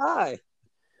poke eye.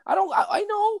 I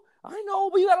know,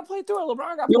 but you got to play through it.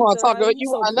 LeBron got You put want to there, talk man. about He's you?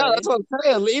 still I know that's playing.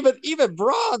 what I'm saying. Even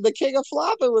Braun, the king of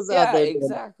flopping, was out Yeah, there doing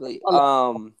exactly.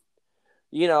 it.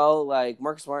 Like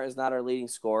Marcus Smart is not our leading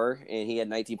scorer, and he had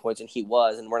 19 points, and he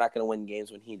was, and we're not going to win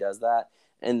games when he does that.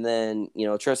 And then,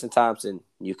 Tristan Thompson,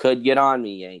 you could get on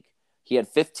me, Yank. He had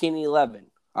 15 and 11.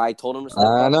 I told him to step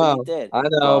up, and he did. I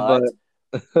know,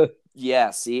 but But,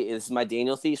 yeah, see, this is my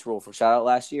Daniel Theis rule from shout out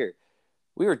last year.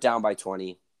 We were down by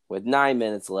 20 with 9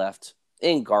 minutes left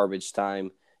in garbage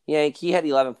time. Yank, he had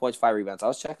 11 points, 5 rebounds. I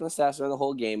was checking the stats during the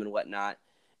whole game and whatnot.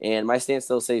 And my stance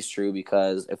still stays true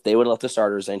because if they would have left the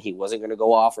starters in, he wasn't going to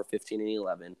go off for 15 and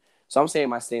 11. So I'm saying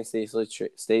my stance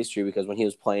stays true because when he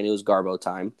was playing, it was Garbo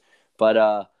time.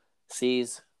 But,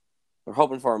 C's, we're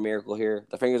hoping for a miracle here.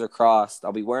 The fingers are crossed.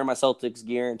 I'll be wearing my Celtics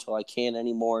gear until I can't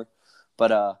anymore. But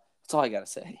that's all I got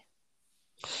to say.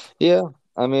 yeah.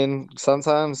 I mean,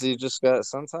 sometimes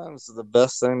sometimes the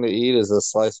best thing to eat is a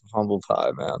slice of humble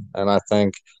pie, man. And I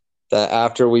think that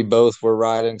after we both were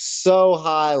riding so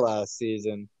high last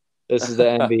season, this is the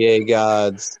NBA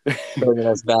gods bringing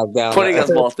us back down to Putting us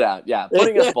earth. both down. Yeah,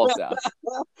 putting us both down.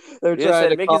 They're You just trying said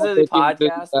to Mickey calm Zizzy Mickey and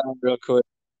Vicky podcast. down real quick.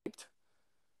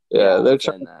 Yeah, Yeah, we'll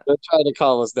send that. they're trying to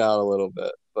calm us down a little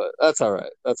bit, but that's all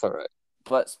right. That's all right.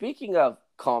 But speaking of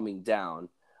calming down,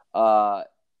 uh,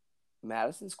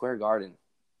 Madison Square Garden,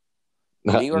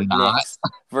 New York Not Knicks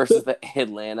versus the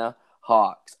Atlanta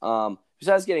Hawks.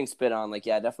 Besides getting spit on, like,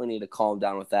 yeah, I definitely need to calm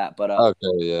down with that. But okay.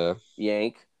 Yeah.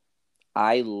 Yank,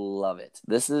 I love it.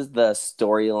 This is the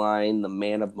storyline, the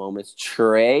man of moments.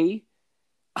 Trey,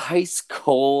 ice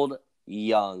cold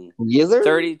young, Yizard?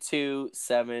 32,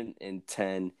 7, and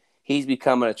 10. He's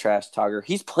becoming a trash talker.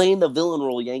 He's playing the villain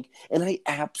role, Yank, and I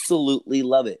absolutely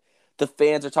love it. The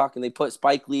fans are talking. They put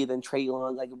Spike Lee, then Trae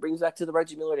Young. Like, it brings back to the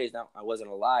Reggie Miller days. Now, I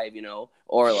wasn't alive,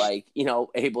 or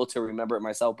able to remember it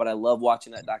myself, but I love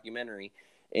watching that documentary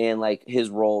and like his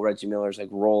role, Reggie Miller's like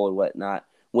role and whatnot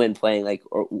when playing like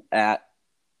at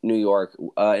New York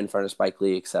in front of Spike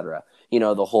Lee, etc.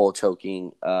 The whole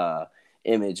choking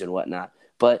image and whatnot.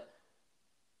 But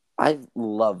I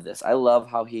love this. I love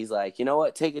how he's like, you know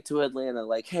what? Take it to Atlanta.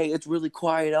 Like, hey, it's really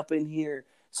quiet up in here.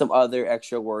 Some other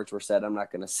extra words were said. I'm not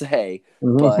gonna say,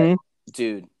 but Mm-hmm.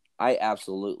 dude, I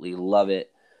absolutely love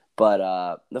it.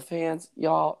 But the fans,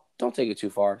 y'all, don't take it too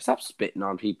far. Stop spitting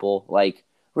on people. Like,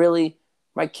 really,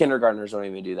 my kindergartners don't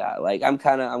even do that. Like, I'm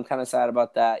kind of sad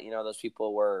about that. Those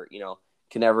people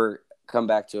can never come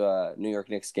back to a New York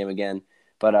Knicks game again.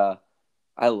 But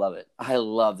I love it. I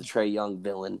love the Trae Young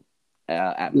villain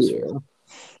atmosphere. Yeah.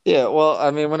 Yeah, well, I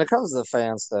mean, when it comes to the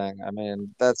fans thing, I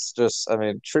mean, that's just, I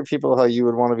mean, treat people how you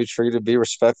would want to be treated, be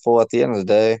respectful. At the end of the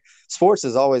day, sports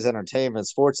is always entertainment.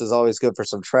 Sports is always good for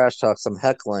some trash talk, some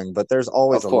heckling, but there's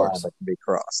always Of a line course. that can be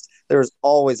crossed. There's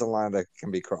always a line that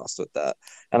can be crossed with that.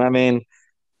 And I mean,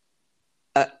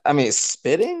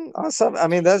 spitting on something. I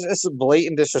mean, that's just a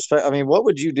blatant disrespect. I mean, what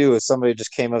would you do if somebody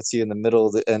just came up to you in the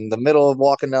middle of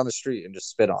walking down the street and just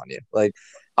spit on you? Like,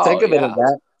 Oh yeah.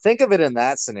 think of it in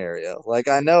that scenario. Like,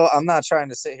 I know I'm not trying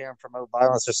to sit here and promote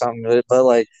violence or something, but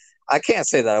like, I can't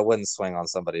say that I wouldn't swing on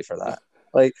somebody for that.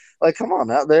 Like, come on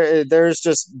now. There's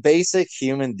just basic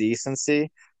human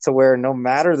decency to where no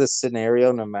matter the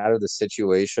scenario, no matter the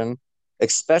situation,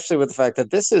 especially with the fact that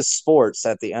this is sports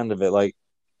at the end of it, like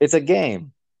it's a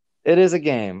game. It is a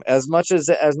game. As much as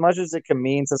it can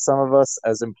mean to some of us,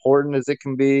 as important as it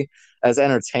can be, as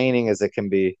entertaining as it can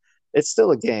be, it's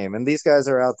still a game. And these guys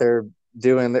are out there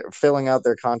filling out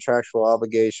their contractual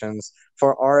obligations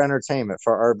for our entertainment,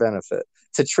 for our benefit.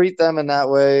 To treat them in that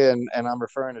way, and I'm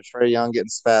referring to Trae Young getting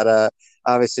spat at,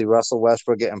 obviously Russell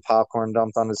Westbrook getting popcorn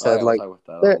dumped on his Oh head. yeah, we'll Like talk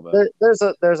about that a little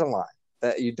bit. there's a line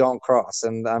that you don't cross.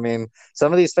 And I mean,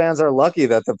 some of these fans are lucky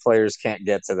that the players can't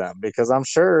get to them because I'm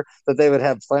sure that they would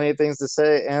have plenty of things to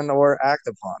say and or act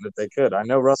upon if they could. I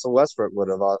know Russell Westbrook would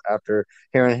have after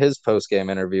hearing his post game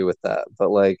interview with that.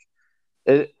 But like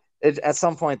it at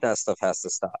some point that stuff has to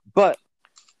stop. But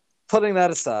putting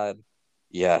that aside,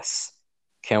 yes.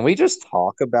 Can we just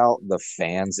talk about the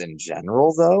fans in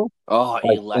general though? Oh, Like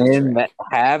in electric.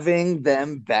 having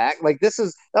them back, like that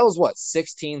was what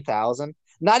 16,000,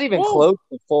 not even Whoa. close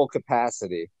to full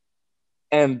capacity,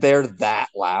 and they're that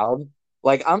loud.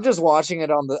 Like I'm watching it,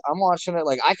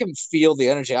 like I can feel the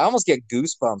energy. I almost get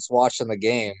goosebumps watching the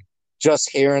game,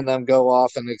 just hearing them go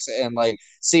off and like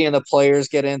seeing the players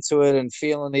get into it and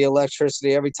feeling the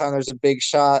electricity every time there's a big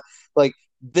shot. Like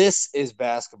this is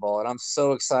basketball, and I'm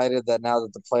so excited that now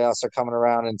that the playoffs are coming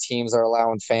around and teams are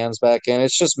allowing fans back in,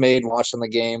 it's just made watching the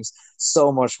games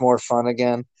so much more fun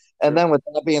again. And True. then with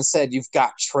that being said, you've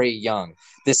got Trae Young,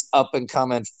 this up and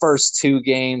coming first 2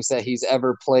 games that he's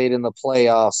ever played in the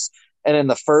playoffs, And in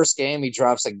the first game, he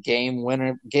drops a game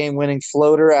winning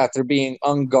floater after being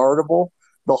unguardable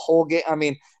the whole game. I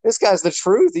mean, this guy's the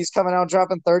truth. He's coming out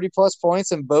dropping 30 plus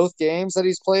points in both games that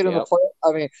he's played in the Yep. play.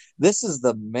 I mean, this is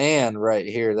the man right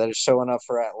here that is showing up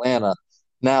for Atlanta.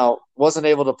 Now, wasn't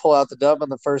able to pull out the dub in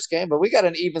the first game, but we got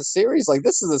an even series. Like,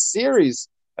 this is a series.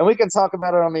 And we can talk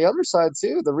about it on the other side,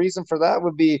 too. The reason for that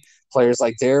would be players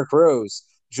like Derrick Rose.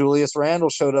 Julius Randle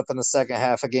showed up in the second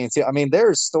half of game two. I mean,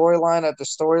 there's storyline after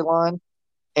storyline,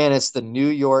 and it's the New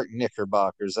York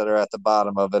Knickerbockers that are at the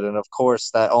bottom of it. And of course,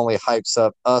 that only hypes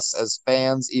up us as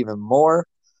fans even more.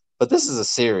 But this is a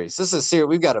series. This is a series.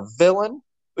 We've got a villain.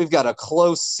 We've got a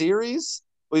close series.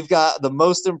 We've got the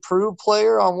most improved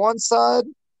player on one side.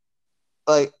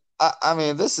 Like, I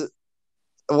mean, this is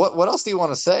what else do you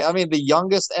want to say? I mean, the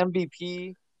youngest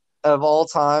MVP of all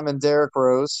time and Derrick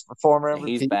Rose, former And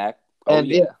he's MVP. back. Oh, And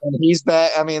yeah. and he's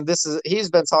back. I mean, he's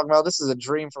been talking about this is a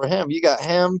dream for him. You got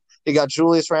him, you got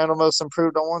Julius Randle most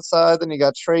improved on one side, then you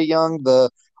got Trae Young, the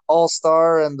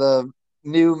all-star and the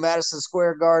new Madison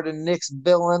Square Garden Knicks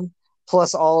villain,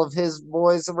 plus all of his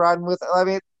boys riding with. I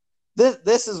mean,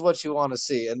 this is what you want to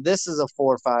see, and this is a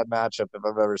 4-5 matchup if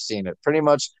I've ever seen it. Pretty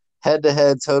much head to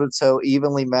head, toe to toe,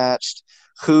 evenly matched.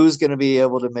 Who's going to be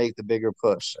able to make the bigger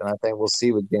push? And I think we'll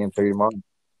see with Game 3 tomorrow.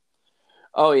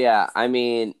 Oh, yeah. I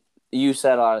mean, you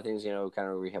said a lot of things, kind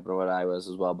of recapping what I was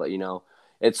as well. But,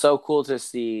 it's so cool to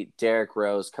see Derrick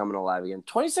Rose coming alive again.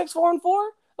 26, 4, and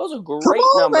 4? Those are great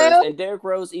numbers. Man. And Derrick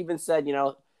Rose even said,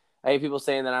 I hate people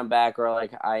saying that I'm back or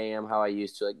like I am how I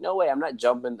used to. Like, no way, I'm not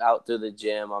jumping out to the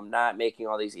gym. I'm not making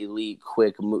all these elite,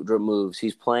 quick moves.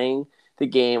 He's playing the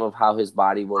game of how his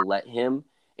body will let him.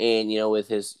 And, with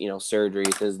his,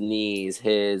 surgeries, his knees,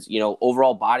 his,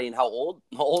 overall body and how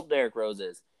old Derrick Rose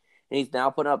is. And he's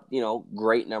now putting up,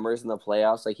 great numbers in the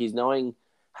playoffs. Like, he's knowing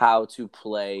how to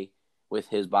play with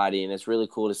his body. And it's really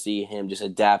cool to see him just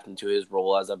adapt into his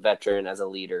role as a veteran, as a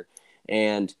leader.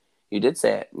 And you did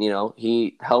say it.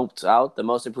 He helped out the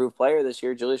most improved player this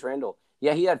year, Julius Randle.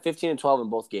 Yeah, he had 15 and 12 in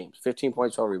both games, 15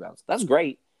 points, 12 rebounds. That's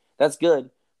great. That's good.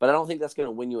 But I don't think that's going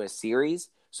to win you a series.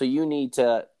 So you need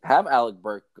to have Alec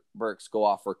Burks go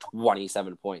off for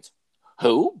 27 points.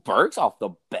 Who? Burks off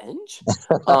the bench?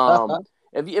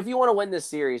 If you want to win this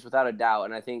series, without a doubt,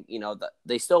 and I think,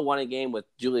 they still won a game with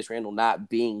Julius Randle not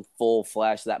being full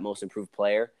flash, that most improved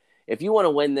player. If you want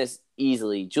to win this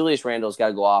easily, Julius Randle's got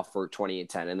to go off for 20 and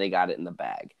 10, and they got it in the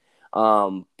bag.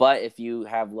 But if you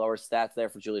have lower stats there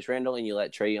for Julius Randle and you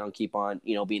let Trae Young keep on,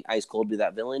 being ice cold, be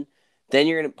that villain, then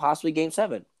you're going to possibly Game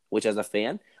 7, which as a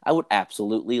fan, I would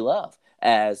absolutely love.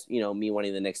 As, me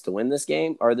wanting the Knicks to win this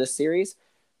game or this series,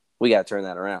 we got to turn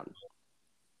that around.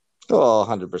 Well,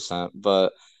 100%.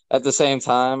 But at the same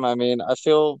time, I mean, I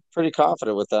feel pretty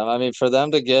confident with them. I mean, for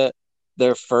them to get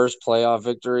their first playoff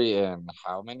victory in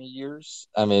how many years?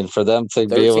 I mean, for them to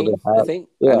be able to 13, I have, think.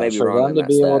 I yeah, may be for wrong them on to that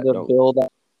be able stat. to build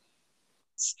up,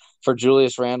 for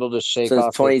Julius Randle to shake Since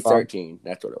off his funk. 2013,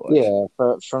 that's what it was.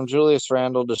 Yeah, from Julius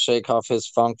Randle to shake off his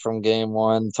funk from game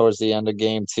one towards the end of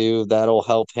game two, that'll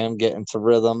help him get into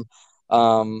rhythm.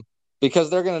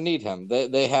 Because they're going to need him.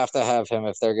 They have to have him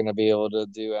if they're going to be able to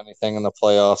do anything in the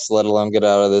playoffs, let alone get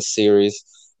out of this series.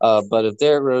 But if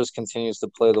Derrick Rose continues to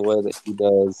play the way that he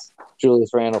does,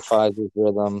 Julius Randle finds his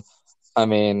rhythm. I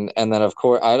mean, and then of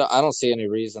course, I don't see any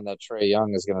reason that Trae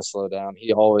Young is going to slow down.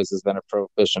 He always has been a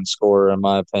proficient scorer, in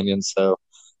my opinion. So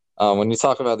when you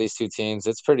talk about these two teams,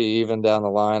 it's pretty even down the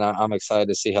line. I'm excited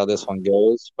to see how this one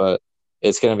goes, but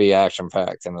it's going to be action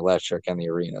packed and electric in the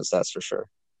arenas, that's for sure.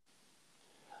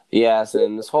 Yes,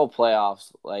 and this whole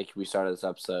playoffs, like we started this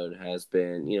episode, has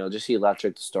been, just the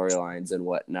electric storylines and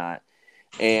whatnot.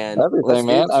 And everything,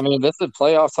 man. I mean, this is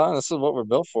playoff time. This is what we're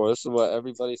built for. This is what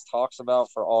everybody talks about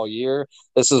for all year.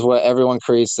 This is what everyone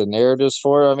creates the narratives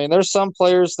for. I mean, there's some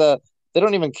players that they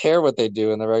don't even care what they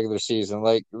do in the regular season,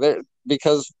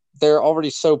 because they're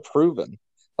already so proven.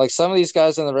 Like some of these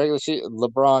guys in the regular season,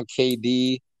 LeBron,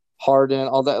 KD, Harden,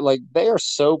 all that, like they are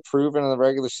so proven in the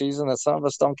regular season that some of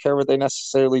us don't care what they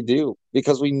necessarily do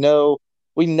because we know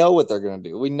what they're going to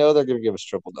do. We know they're going to give us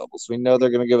triple doubles. We know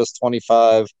they're going to give us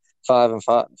 25, 5 and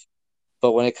 5.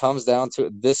 But when it comes down to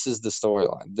it, this is the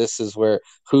storyline. This is where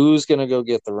who's going to go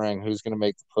get the ring, who's going to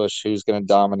make the push, who's going to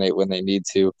dominate when they need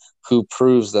to, who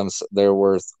proves them their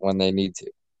worth when they need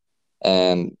to.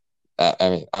 And I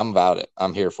mean, I'm about it.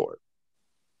 I'm here for it.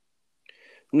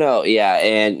 No, yeah,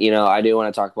 and I do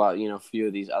want to talk about a few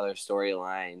of these other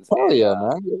storylines. Oh and, yeah,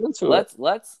 man, get into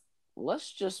it.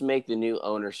 Let's just make the new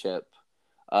ownership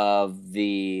of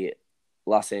the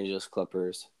Los Angeles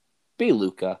Clippers be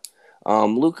Luka.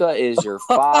 Luka is your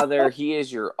father. He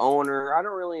is your owner. I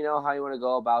don't really know how you want to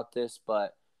go about this,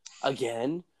 but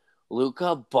again,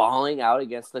 Luka balling out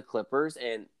against the Clippers,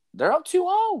 and they're up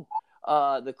 2-0.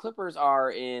 The Clippers are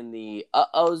in the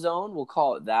uh-oh zone. We'll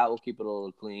call it that. We'll keep it a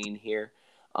little clean here.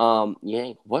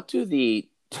 Yank, what do the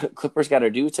Clippers got to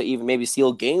do to even maybe steal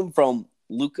a game from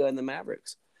Luka and the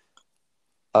Mavericks?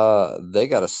 They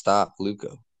got to stop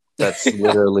Luka. That's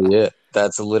literally it.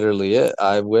 That's literally it.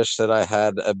 I wish that I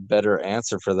had a better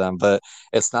answer for them, but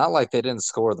it's not like they didn't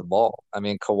score the ball. I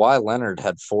mean, Kawhi Leonard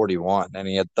had 41, and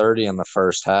he had 30 in the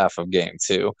first half of game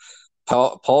two.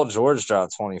 Paul George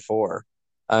dropped 24.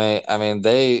 I mean,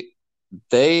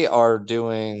 they are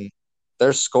doing.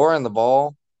 They're scoring the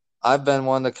ball. I've been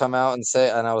one to come out and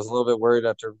say, and I was a little bit worried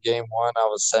after game one. I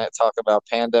was saying, talk about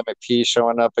Pandemic P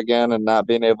showing up again and not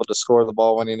being able to score the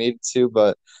ball when he needed to,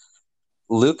 but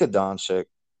Luka Doncic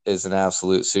is an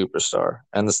absolute superstar,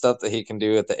 and the stuff that he can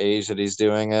do at the age that he's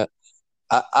doing it,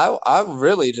 I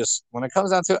really just, when it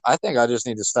comes down to it, I think I just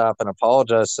need to stop and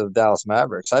apologize to the Dallas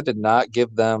Mavericks. I did not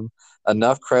give them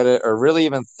enough credit or really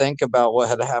even think about what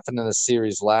had happened in the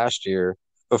series last year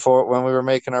before when we were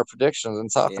making our predictions and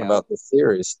talking Yeah. about the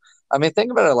series. I mean,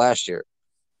 think about it last year.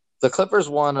 The Clippers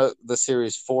won the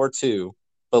series 4-2,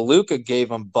 but Luka gave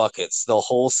them buckets the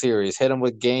whole series, hit them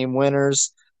with game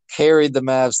winners, carried the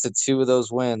Mavs to two of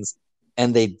those wins,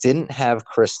 and they didn't have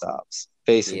Kristaps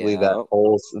Yeah.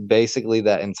 basically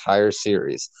that entire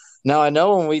series. Now I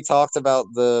know when we talked about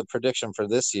the prediction for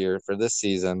this year, for this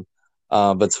season,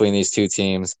 between these two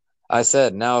teams, I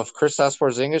said now if Kristaps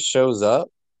Porzingis shows up,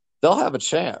 they'll have a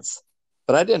chance.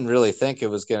 But I didn't really think he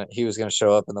was gonna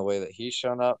show up in the way that he's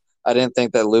shown up. I didn't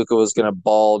think that Luka was gonna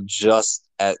ball just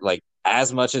at like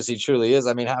as much as he truly is.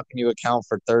 I mean, how can you account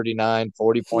for 39,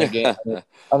 40-point game?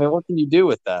 I mean, what can you do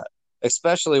with that?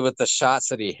 Especially with the shots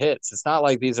that he hits. It's not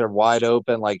like these are wide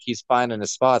open, like he's finding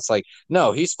his spots. Like,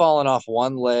 no, he's falling off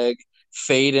one leg,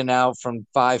 fading out from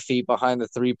 5 feet behind the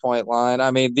 3-point line.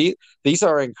 I mean, these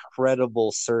are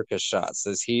incredible circus shots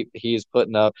as he's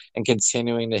putting up and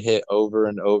continuing to hit over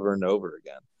and over and over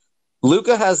again.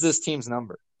 Luka has this team's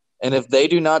number. And if they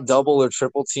do not double or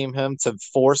triple team him to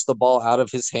force the ball out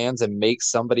of his hands and make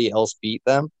somebody else beat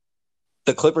them,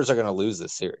 the Clippers are going to lose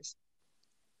this series.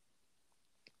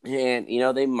 And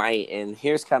they might. And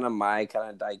here's kind of my kind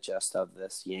of digest of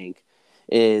this, Yank,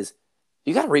 is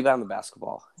you got to rebound the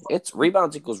basketball. It's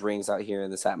rebounds equals rings out here in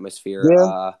this atmosphere.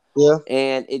 Yeah.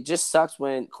 And it just sucks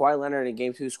when Kawhi Leonard in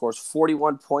game 2 scores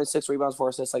 41.6 rebounds, 4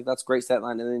 assists. Like, that's a great stat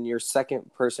line. And then your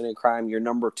second person in crime, your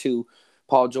number 2,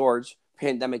 Paul George,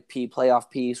 Pandemic P, playoff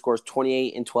P, scores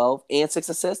 28 and 12 and 6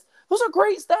 assists. Those are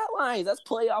great stat lines. That's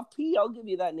playoff P. I'll give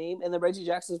you that name. And then Reggie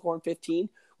Jackson scoring 15.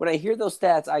 When I hear those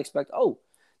stats, I expect,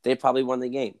 they probably won the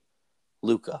game.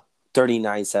 Luka,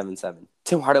 39-7-7.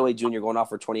 Tim Hardaway Jr. going off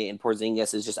for 28, and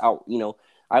Porzingis is just out,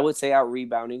 I would say out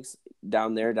rebounding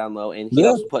down there, down low, and he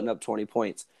also putting up 20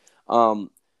 points. Zubac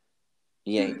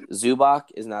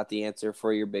is not the answer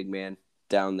for your big man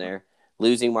down there.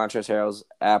 Losing Montrezl Harrell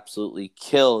absolutely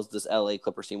kills this LA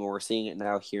Clippers team, and we're seeing it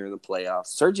now here in the playoffs.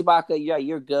 Serge Ibaka, yeah,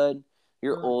 you're good.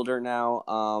 You're older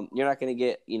now. You're not going to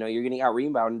get, you're getting out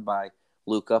rebounded by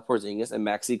Luka, Porzingis, and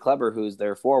Maxi Kleber, who's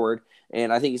their forward.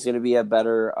 And I think he's going to be a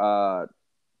better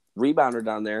rebounder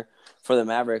down there for the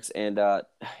Mavericks. And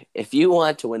if you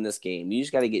want to win this game, you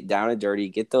just got to get down and dirty,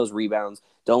 get those rebounds.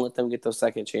 Don't let them get those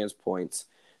second chance points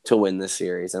to win this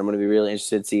series. And I'm going to be really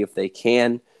interested to see if they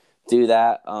can do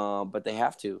that. But they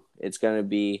have to. It's going to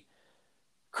be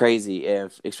crazy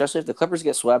especially if the Clippers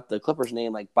get swept. The Clippers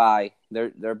name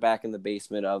they're back in the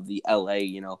basement of the LA,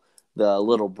 the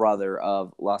little brother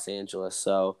of Los Angeles.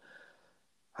 So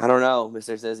I don't know,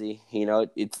 Mr. Zizzy.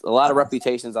 It's a lot of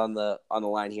reputations on the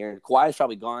line here, and Kawhi's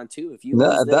probably gone too. If you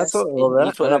lose this,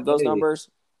 he's putting up those numbers.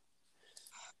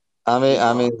 I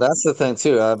mean, that's the thing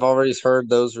too. I've already heard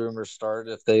those rumors start.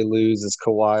 If they lose, is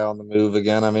Kawhi on the move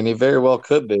again? I mean, he very well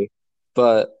could be,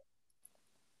 but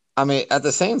I mean, at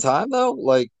the same time though,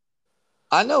 like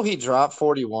I know he dropped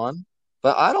 41,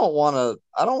 but I don't want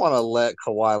to let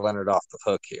Kawhi Leonard off the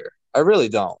hook here. I really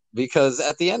don't, because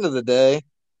at the end of the day,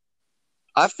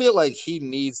 I feel like he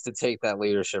needs to take that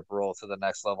leadership role to the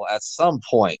next level at some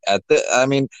point. I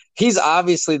mean, he's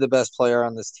obviously the best player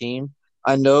on this team.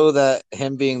 I know that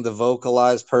him being the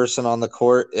vocalized person on the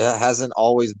court, it hasn't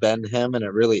always been him, and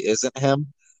it really isn't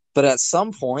him. But at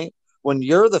some point, when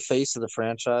you're the face of the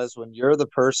franchise, when you're the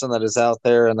person that is out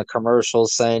there in the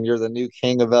commercials saying you're the new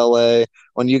king of LA,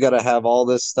 when you got to have all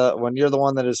this stuff, when you're the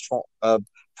one that is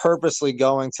purposely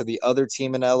going to the other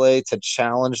team in LA to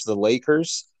challenge the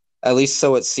Lakers, at least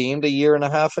so it seemed a year and a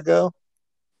half ago,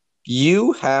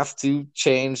 you have to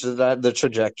change the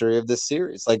trajectory of this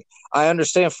series. Like, I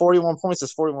understand 41 points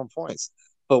is 41 points,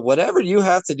 but whatever you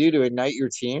have to do to ignite your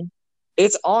team,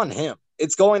 it's on him.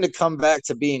 It's going to come back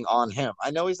to being on him.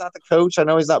 I know he's not the coach. I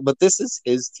know he's not, but this is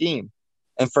his team.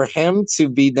 And for him to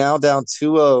be now down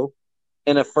 2-0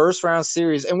 in a first round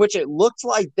series in which it looked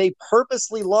like they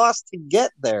purposely lost to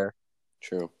get there,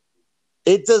 True.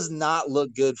 it does not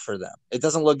look good for them. It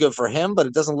doesn't look good for him, but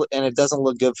it doesn't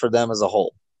look good for them as a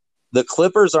whole. The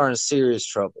Clippers are in serious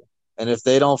trouble. And if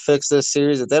they don't fix this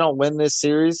series, if they don't win this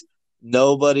series,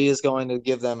 nobody is going to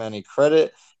give them any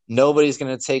credit. Nobody's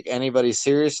going to take anybody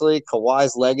seriously.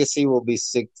 Kawhi's legacy will be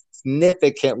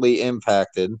significantly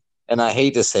impacted. And I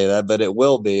hate to say that, but it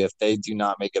will be if they do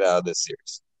not make it out of this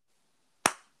series.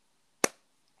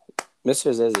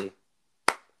 Mr. Zizzy.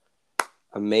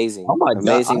 Amazing. Oh my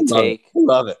Amazing God, take. I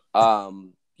love it.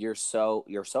 You're so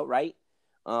right.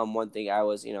 One thing I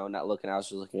was, not looking, I was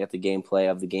just looking at the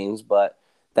gameplay of the games, but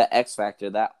that X factor,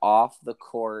 that off the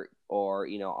court or,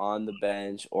 on the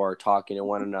bench or talking to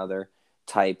one another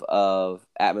type of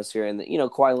atmosphere. And,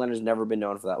 Kawhi Leonard's never been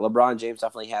known for that. LeBron James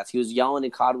definitely has. He was yelling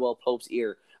in Caldwell Pope's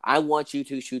ear, I want you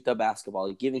to shoot the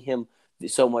basketball, giving him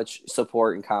so much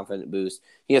support and confident boost.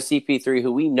 He has CP3,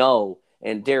 who we know,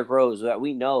 and Derrick Rose, that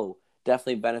we know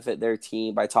definitely benefit their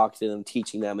team by talking to them,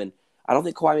 teaching them. And I don't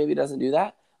think Kawhi maybe doesn't do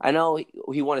that. I know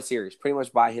he won a series pretty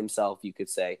much by himself, you could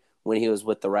say, when he was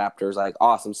with the Raptors. Like,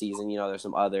 awesome season. There's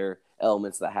some other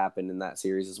elements that happened in that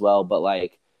series as well. But,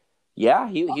 like, yeah,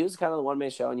 he was kind of the one-man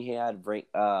show, and he had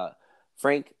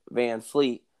Frank Van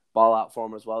Fleet ball out for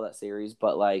him as well that series.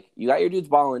 But, like, you got your dudes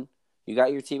balling. You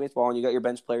got your teammates balling. You got your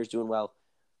bench players doing well.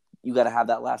 You got to have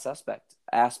that last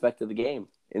aspect of the game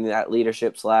in that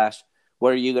leadership /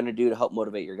 what are you going to do to help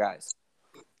motivate your guys?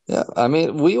 Yeah, I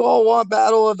mean, we all want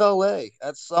Battle of LA.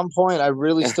 At some point, I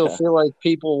really still feel like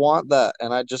people want that,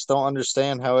 and I just don't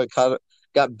understand how it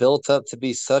got built up to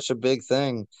be such a big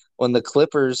thing when the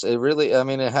Clippers, it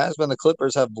has been the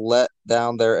Clippers have let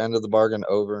down their end of the bargain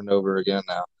over and over again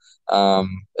now.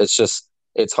 It's just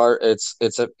it's hard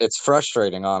it's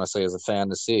frustrating, honestly, as a fan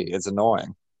to see. It's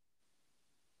annoying.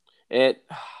 It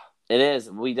is.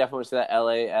 We definitely see that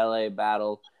LA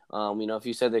battle. If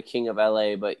you said the king of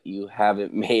LA, but you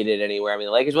haven't made it anywhere. I mean,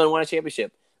 the Lakers won a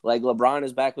championship. Like, LeBron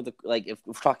is back with if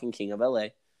we're talking king of LA,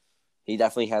 he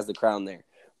definitely has the crown there.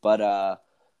 But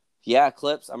yeah,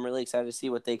 Clips, I'm really excited to see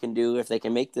what they can do if they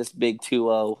can make this big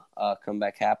 2-0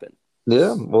 comeback happen.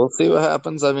 Yeah, we'll see what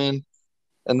happens. I mean,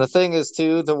 and the thing is,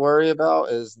 too, to worry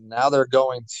about is now they're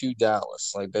going to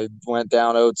Dallas. Like, they went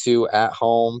down 0-2 at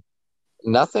home.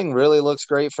 Nothing really looks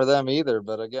great for them either.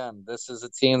 But again, this is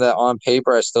a team that on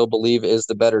paper I still believe is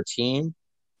the better team.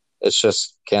 It's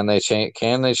just, can they change?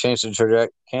 Can they change the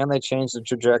trajectory? Can they change the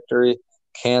trajectory?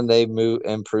 Can they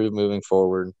improve moving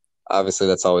forward? Obviously,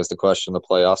 that's always the question in the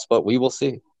playoffs, but we will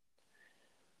see.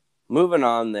 Moving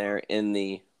on there in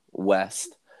the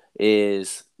West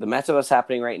is the matchup that's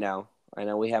happening right now. I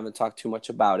know we haven't talked too much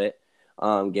about it.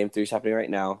 Game 3 is happening right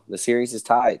now. The series is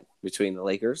tied between the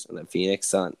Lakers and the Phoenix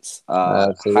Suns.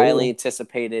 Highly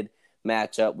anticipated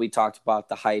matchup. We talked about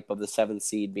the hype of the 7th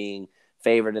seed being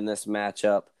favored in this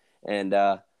matchup. And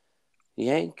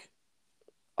Yank,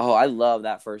 I love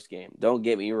that first game. Don't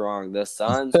get me wrong. The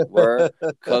Suns were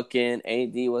cooking.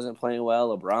 AD wasn't playing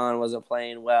well. LeBron wasn't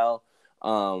playing well.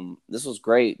 This was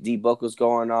great. D-Book was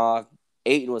going off.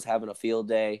 Ayton was having a field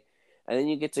day. And then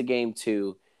you get to game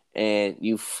 2, and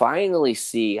you finally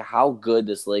see how good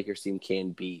this Lakers team can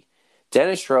be.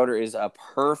 Dennis Schroeder is a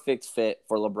perfect fit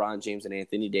for LeBron James and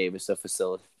Anthony Davis to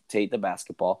facilitate the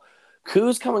basketball.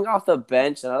 Kuz coming off the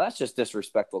bench, now that's just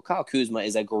disrespectful. Kyle Kuzma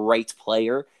is a great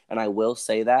player, and I will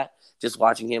say that, just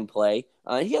watching him play.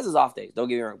 He has his off days, don't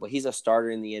get me wrong, but he's a starter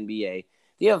in the NBA.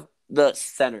 You have the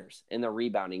centers and the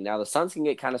rebounding. Now, the Suns can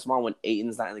get kind of small when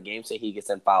Ayton's not in the game, so he gets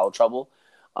in foul trouble.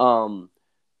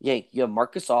 You have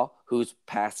Marc Gasol, whose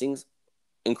passing's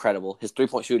incredible, his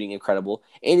three-point shooting incredible,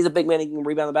 and he's a big man who can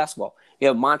rebound the basketball. You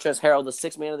have Montrezl Harrell, the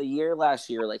 6th man of the year last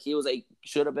year. Like, he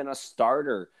should have been a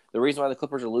starter. The reason why the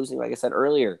Clippers are losing, like I said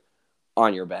earlier,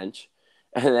 on your bench,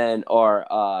 and then /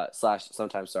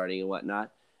 sometimes starting and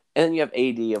whatnot. And then you have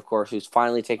AD, of course, who's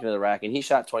finally taken to the rack, and he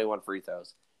shot 21 free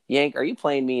throws. Yank, are you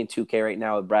playing me in 2K right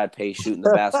now with Brad Pace shooting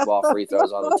the basketball free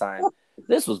throws all the time?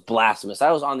 This was blasphemous.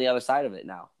 I was on the other side of it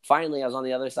now. Finally, I was on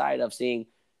the other side of seeing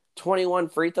 21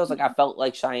 free throws. Like, I felt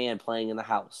like Cheyenne playing in the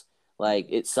house. Like,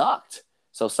 it sucked.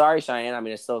 So sorry, Cheyenne. I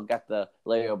mean, I still got the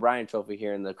Larry O'Brien trophy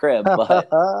here in the crib, but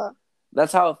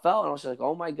that's how it felt. And I was like,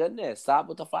 oh my goodness, stop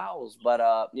with the fouls. But,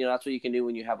 that's what you can do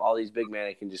when you have all these big men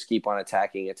that can just keep on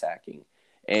attacking.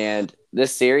 And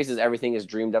this series is everything is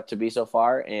dreamed up to be so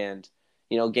far. And,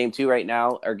 game 2 right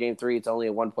now, or game 3, it's only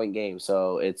a 1-point game.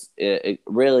 So it's a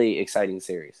really exciting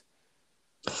series.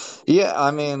 Yeah,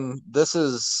 I mean, this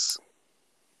is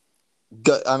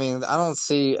I mean, I don't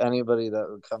see anybody that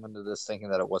would come into this thinking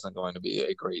that it wasn't going to be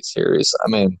a great series. I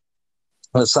mean,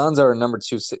 the Suns are a number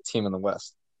two team in the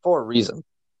West for a reason.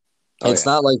 Oh yeah. It's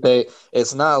not like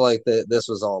this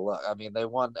was all luck. I mean, they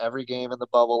won every game in the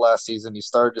bubble last season. You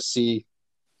started to see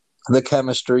the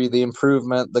chemistry, the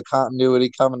improvement, the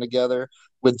continuity coming together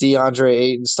with DeAndre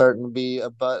Ayton starting to be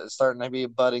a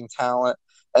budding talent,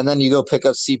 and then you go pick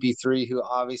up CP3, who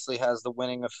obviously has the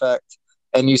winning effect,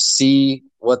 and you see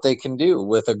what they can do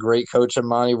with a great coach in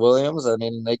Monty Williams. I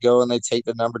mean, they go and they take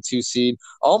the number two seed,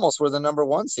 almost were the number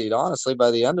one seed, honestly,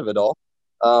 by the end of it all.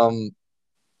 Um,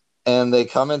 and they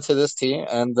come into this team,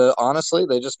 and honestly,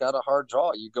 they just got a hard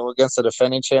draw. You go against the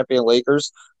defending champion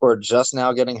Lakers, who are just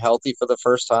now getting healthy for the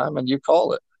first time, and you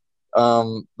call it.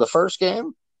 The first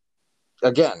game,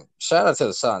 again, shout out to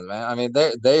the Suns, man. I mean,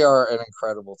 they are an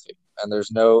incredible team, and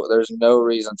there's no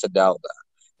reason to doubt that.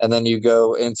 And then you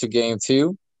go into game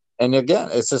two, and again,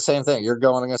 it's the same thing. You're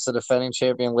going against the defending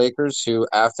champion Lakers, who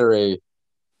after a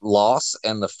loss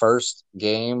in the first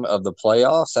game of the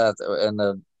playoffs in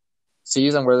the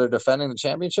season where they're defending the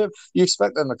championship, you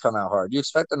expect them to come out hard. You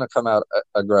expect them to come out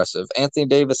aggressive. Anthony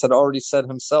Davis had already said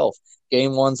himself,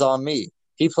 game one's on me.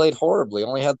 He played horribly,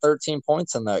 only had 13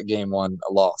 points in that game one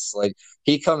loss. Like,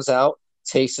 he comes out,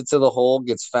 takes it to the hole,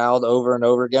 gets fouled over and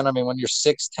over again. I mean, when you're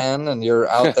 6'10" and you're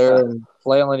out there and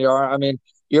flailing your arm, I mean,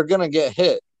 you're going to get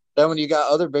hit. Then when you got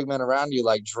other big men around you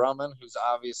like Drummond, who's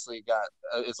obviously got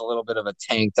is a little bit of a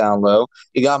tank down low.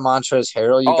 You got Montrezl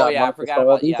Harrell. You Oh got yeah, I Marcus forgot All.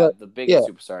 about the Yeah, biggest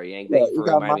superstar Yank. yeah, Thank you you for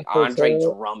got reminding me. Montrezl Andre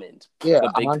Harrell. Drummond, Yeah,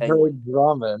 the Big Andre Penguin.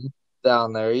 Drummond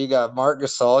down there. You got Marc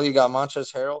Gasol. You got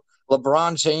Montrezl Harrell.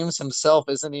 LeBron James himself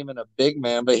isn't even a big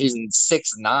man, but he's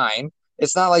 6'9".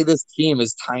 It's not like this team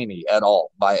is tiny at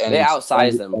all by They any.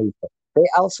 outsize them.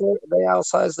 They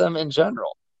outsize them in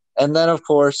general, and then of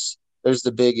course there's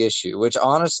the big issue, which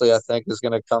honestly I think is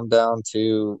going to come down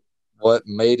to what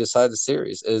may decide the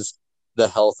series is the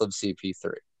health of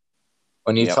CP3.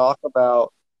 When you Yep. talk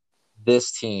about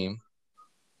this team,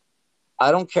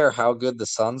 I don't care how good the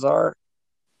Suns are,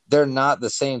 they're not the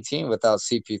same team without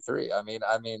CP3. I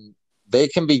mean, they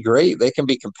can be great, they can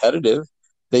be competitive.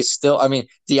 They still, I mean,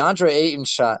 DeAndre Ayton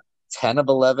shot 10 of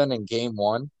 11 in game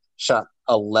 1, shot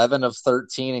 11 of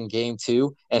 13 in game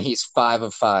 2, and he's 5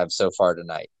 of 5 so far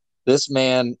tonight. This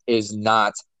man is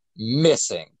not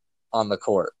missing on the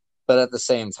court. But at the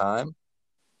same time,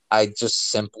 I just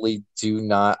simply do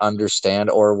not understand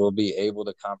or will be able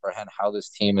to comprehend how this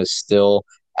team is still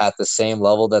at the same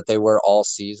level that they were all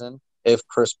season if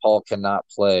Chris Paul cannot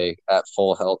play at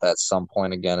full health at some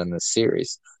point again in this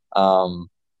series. Um,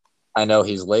 I know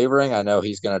he's laboring. I know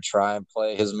he's going to try and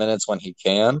play his minutes when he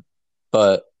can,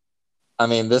 but I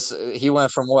mean, this he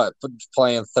went from what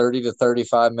playing 30 to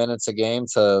 35 minutes a game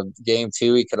to game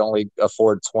two he could only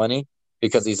afford 20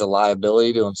 because he's a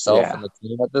liability to himself and Yeah. the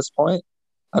team at this point.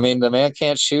 I mean, the man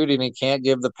can't shoot and he can't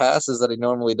give the passes that he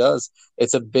normally does.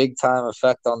 It's a big time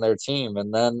effect on their team.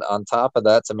 And then on top of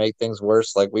that, to make things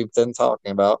worse, like we've been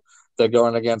talking about, they're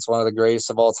going against one of the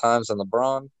greatest of all times in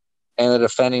LeBron and the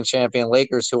defending champion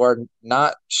Lakers, who are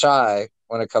not shy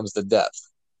when it comes to depth.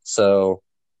 So,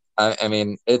 I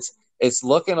mean, it's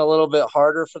looking a little bit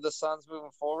harder for the Suns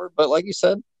moving forward. But like you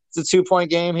said, it's a 2-point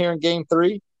game here in Game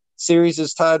 3. Series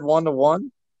is tied 1-1.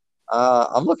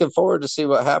 I'm looking forward to see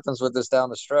what happens with this down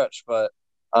the stretch, but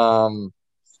um,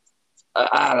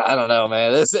 I don't know,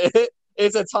 man.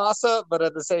 It's a toss up, but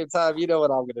at the same time, you know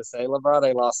what I'm going to say. LeBron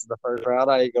ain't lost in the first round.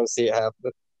 I ain't going to see it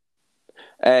happen.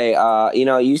 Hey,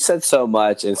 you said so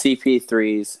much, and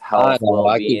CP3's I health, know. well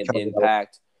I keep being, coming up.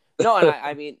 impact. No, and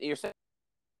I mean, you're saying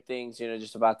things,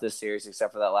 just about this series,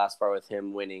 except for that last part with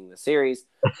him winning the series.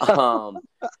 Um,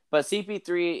 but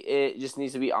CP3, it just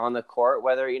needs to be on the court.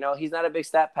 Whether he's not a big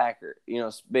stat packer,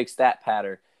 big stat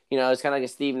patter. It's kind of like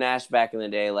a Steve Nash back in the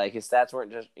day. Like his stats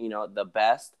weren't just the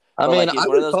best, I but mean, like he's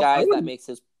one of those I guys that would, makes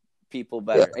his people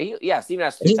yeah. better. Yeah, Steve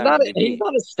Nash is a two-time He's MVP.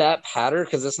 not a stat patter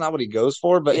because that's not what he goes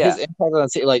for. But his Yeah, impact on the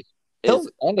team, like he'll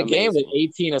is end the game with amazing.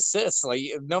 18 assists. Like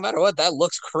no matter what, that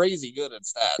looks crazy good in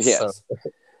stats. So Yes.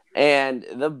 And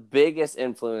the biggest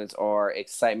influence or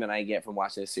excitement I get from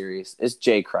watching this series is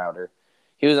Jay Crowder.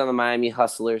 He was on the Miami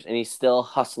Hustlers, and he's still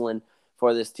hustling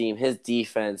for this team. His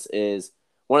defense is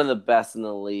one of the best in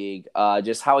the league.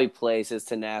 Just how he plays, his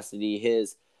tenacity,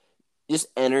 his just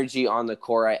energy on the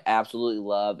court, I absolutely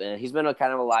love. And he's been a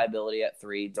kind of a liability at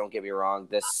 3. Don't get me wrong,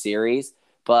 this series.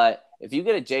 But if you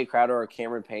get a Jay Crowder or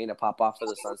Cameron Payne to pop off for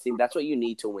the Suns team, that's what you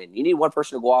need to win. You need one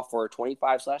person to go off for a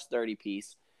 25/30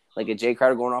 piece, like a Jay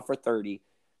Crowder going off for 30,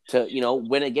 to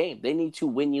win a game. They need to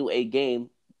win you a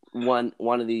game, one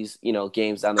of these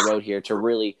games down the road here to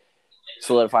really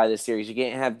solidify this series. You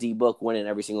can't have D Book winning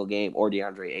every single game or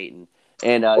DeAndre Ayton.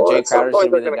 And Well, Jay at some Crowder's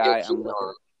point gonna be they're the going to get guy I'm keyed looking.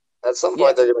 on. At some Yeah,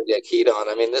 point they're going to get keyed on.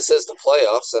 I mean, this is the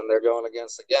playoffs, and they're going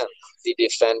against again the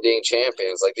defending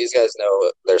champions. Like these guys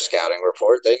know their scouting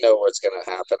report. They know what's going to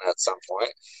happen at some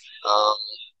point. Um,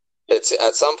 it's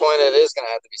at some point it is going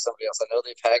to have to be somebody else. I know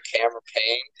they've had Cameron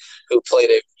Payne, who played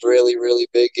a really really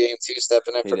big game too,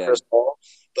 stepping in he for Chris did. Paul.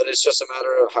 But it's just a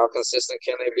matter of how consistent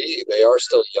can they be. They are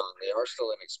still young. They are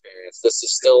still inexperienced. This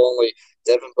is still only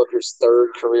Devin Booker's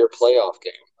third career playoff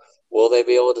game. Will they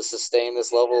be able to sustain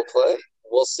this level of play?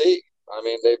 We'll see. I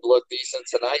mean, they've looked decent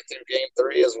tonight through Game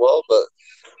 3 as well, but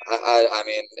I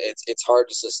mean, it's hard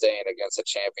to sustain against a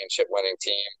championship winning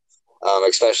team,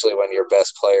 especially when your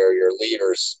best player, your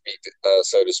leader,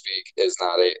 so to speak, is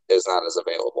not as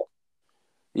available.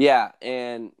 Yeah,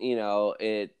 and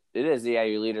it is. Yeah,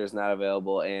 your leader is not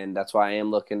available, and that's why I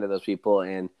am looking to those people.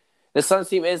 And the Suns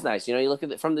team is nice. You look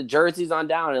at it from the jerseys on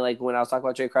down, and like when I was talking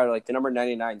about Jay Crowder, like the number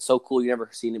 99, so cool. You never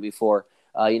seen it before.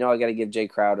 I got to give Jay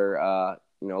Crowder, a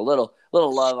little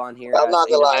love on here. I'm As not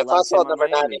gonna lie. I If I loved saw him on number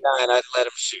Miami. 99, I'd let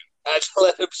him shoot. I'd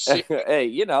let him shoot. Hey,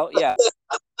 yeah,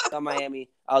 on Miami,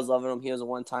 I was loving him. He was a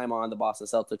one time on the Boston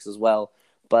Celtics as well.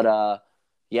 But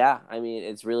yeah, I mean,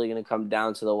 it's really going to come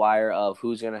down to the wire of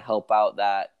who's going to help out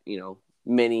that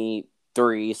mini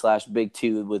three slash big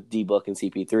two with D Book and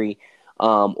CP3,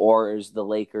 or is the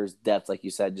Lakers' depth, like you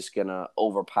said, just going to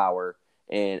overpower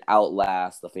and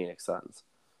outlast the Phoenix Suns?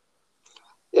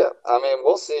 Yeah, I mean,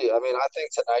 we'll see. I mean, I think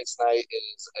tonight's night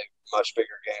is a much bigger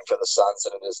game for the Suns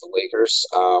than it is the Lakers.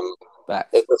 If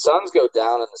Facts. the Suns go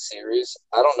down in the series,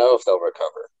 I don't know if they'll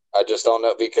recover. I just don't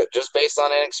know because just based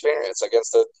on inexperience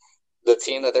against the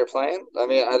team that they're playing. I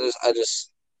mean,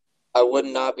 I would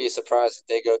not be surprised if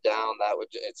they go down.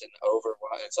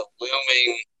 It's a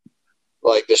looming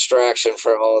like distraction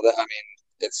for all of that. I mean,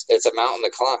 it's a mountain to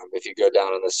climb if you go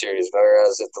down in the series.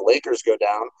 Whereas if the Lakers go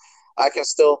down, I can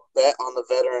still bet on the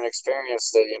veteran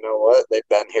experience that you know what they've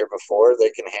been here before. They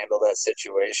can handle that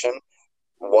situation.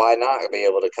 Why not be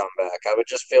able to come back? I would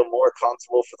just feel more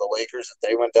comfortable for the Lakers if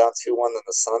they went down 2-1 than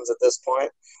the Suns at this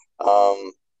point.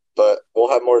 But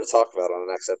we'll have more to talk about on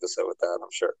the next episode with that,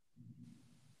 I'm sure.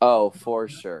 Oh, for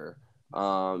sure.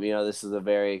 This is a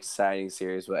very exciting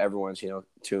series, what everyone's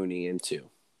tuning into.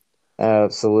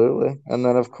 Absolutely. And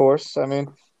then, of course, I mean,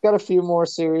 got a few more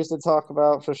series to talk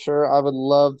about for sure. I would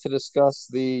love to discuss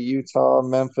the Utah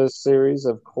Memphis series,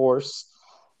 of course.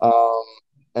 Um,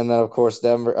 and then, of course,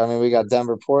 Denver. I mean, we got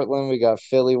Denver, Portland, we got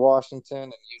Philly, Washington,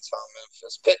 and Utah,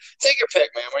 Memphis. Take your pick,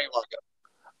 man. Where you want to go?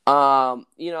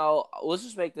 Let's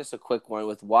just make this a quick one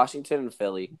with Washington and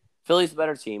Philly. Philly's the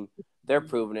better team. They're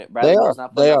proving it. They Bradley are. Beal's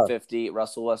not They putting up are. 50.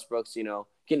 Russell Westbrook's,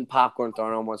 getting popcorn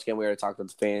thrown on. Once again, we already talked to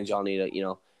the fans. Y'all need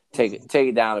to, take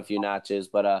it down a few notches.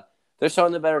 But they're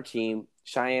showing the better team.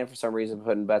 Cheyenne, for some reason,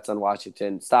 putting bets on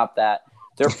Washington. Stop that.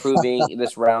 They're proving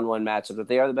this round one matchup that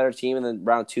they are the better team. And then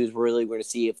round two is really going to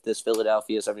see if this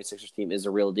Philadelphia 76ers team is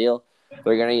a real deal.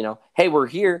 They're going to, hey, we're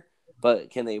here.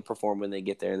 But can they perform when they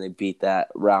get there and they beat that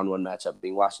round one matchup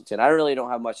being Washington? I really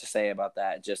don't have much to say about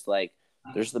that. Just like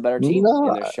there's the better team No,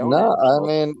 and they're showing it. no. I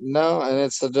mean, no, and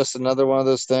it's just another one of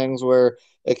those things where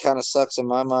it kind of sucks in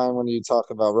my mind when you talk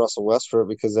about Russell Westbrook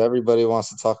because everybody wants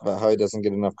to talk about how he doesn't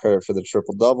get enough credit for the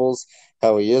triple doubles,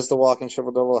 how he is the walking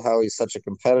triple double, how he's such a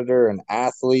competitor, an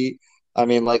athlete. I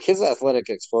mean, like his athletic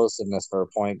explosiveness for a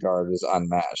point guard is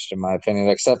unmatched, in my opinion,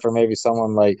 except for maybe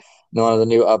someone like one of the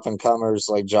new up and comers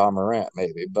like John Morant,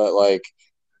 maybe. But like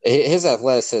his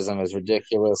athleticism is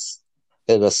ridiculous.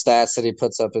 The stats that he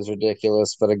puts up is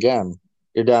ridiculous. But again,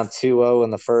 you're down 2-0 in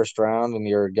the first round and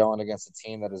you're going against a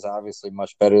team that is obviously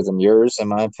much better than yours, in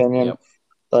my opinion. Yep.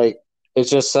 Like, it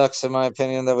just sucks, in my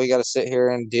opinion, that we got to sit here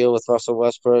and deal with Russell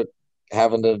Westbrook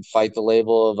having to fight the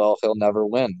label of, oh, he'll never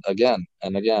win again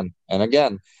and again and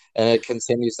again. And it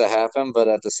continues to happen. But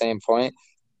at the same point,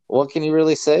 what can you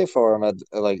really say for him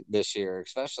like this year,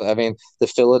 especially? I mean, the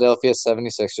Philadelphia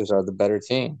 76ers are the better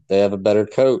team. They have a better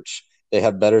coach. They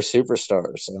have better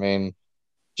superstars. I mean,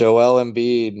 Joel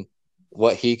Embiid,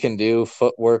 what he can do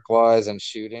footwork wise and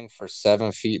shooting for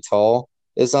 7 feet tall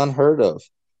is unheard of.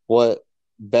 What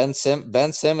Ben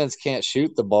Simmons can't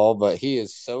shoot the ball, but he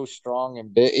is so strong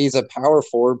and big. He's a power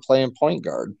forward playing point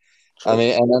guard. I True.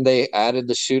 mean, and then they added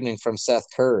the shooting from Seth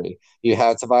Curry. You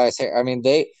have Tobias Harris. I mean,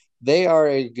 they are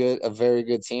a very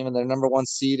good team, and they're number one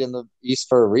seed in the East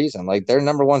for a reason. Like they're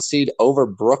number one seed over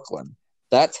Brooklyn.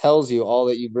 That tells you all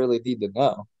that you really need to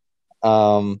know.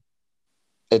 Um,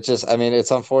 I mean,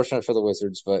 it's unfortunate for the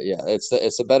Wizards, but yeah,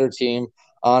 it's a better team.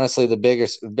 honestly, the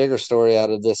bigger story out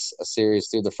of this series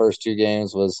through the first two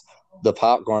games was the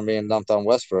popcorn being dumped on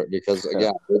Westbrook because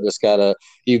again,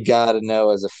 you gotta know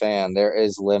as a fan there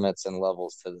is limits and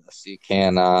levels to this. You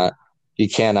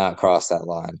cannot cross that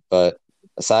line. But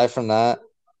aside from that,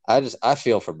 I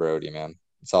feel for Brody, man.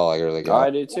 That's all I really Oh, got. I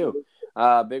do too.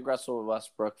 Big Russell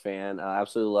Westbrook fan.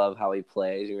 Absolutely love how he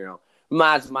plays.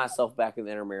 Reminds myself back in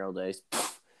the intramural days.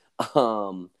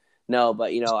 um, no,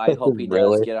 but I hope he does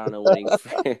Really? get on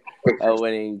a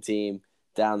winning team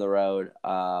down the road.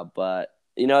 But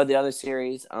the other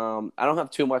series, I don't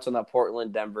have too much on that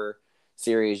Portland Denver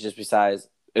series. Just besides,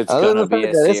 it's Other than gonna the be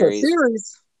fact a that it's a series.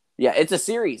 series. Yeah, it's a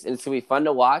series, and it's gonna be fun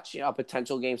to watch. A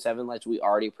potential Game 7, like we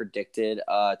already predicted.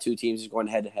 Two teams going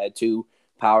head to head, two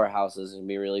powerhouses, and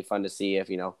be really fun to see if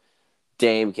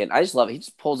Dame can. I just love it. He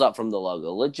just pulls up from the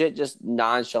logo, legit, just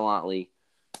nonchalantly,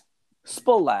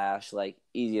 splash, like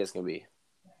easy as can be.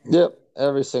 Yep,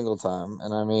 every single time.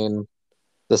 And I mean,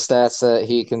 the stats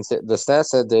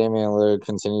that Damian Lillard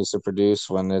continues to produce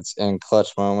when it's in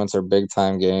clutch moments or big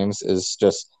time games is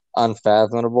just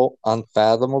unfathomable.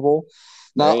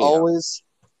 There Not you go. always.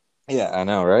 Yeah, I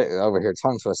know, right? Over here,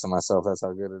 tongue twisting myself. That's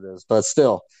how good it is. But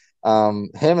still, him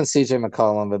and CJ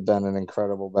McCollum have been an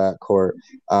incredible backcourt.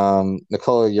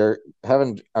 Nikola, you're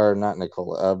having or not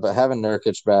Nikola, but having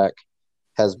Nurkic back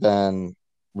has been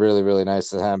really, really nice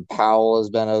to him. Powell has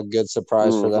been a good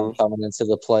surprise for them Mm-hmm. coming into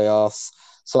the playoffs.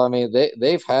 So I mean,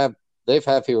 they've had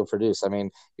people produce. I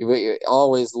mean, you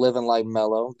always living like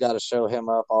Melo, got to show him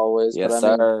up always. Yes,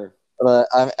 sir. But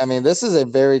I mean, this is a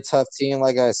very tough team.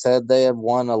 Like I said, they have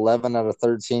won 11 out of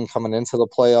 13 coming into the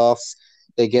playoffs.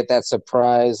 They get that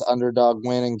surprise underdog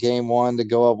win in game one to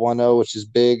go up 1-0, which is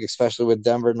big, especially with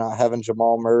Denver not having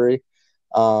Jamal Murray.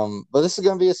 But this is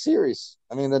going to be a series.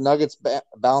 I mean, the Nuggets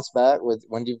bounce back with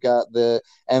when you've got the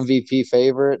MVP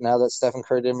favorite. Now that Stephen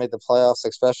Curry didn't make the playoffs,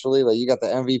 especially like you got the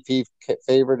MVP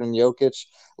favorite and Jokic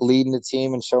leading the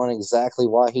team and showing exactly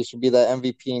why he should be that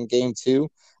MVP in game two.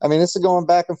 I mean, this is going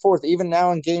back and forth. Even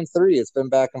now in game three, it's been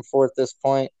back and forth this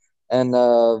point, and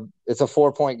it's a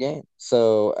 4-point game.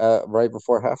 So right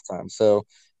before halftime. So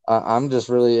I'm just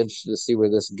really interested to see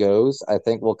where this goes. I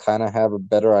think we'll kind of have a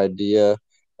better idea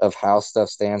of how stuff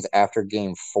stands after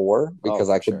game four Oh, because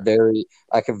for sure.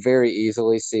 I could very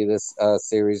easily see this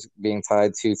series being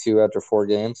tied 2-2 after 4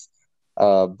 games.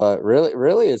 But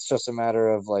really, it's just a matter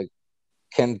of like,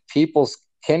 can people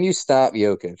can you stop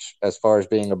Jokic as far as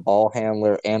being a ball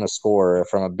handler and a scorer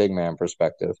from a big man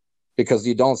perspective? Because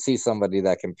you don't see somebody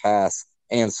that can pass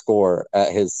and score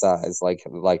at his size like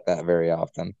that very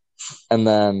often. And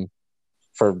then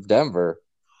for Denver,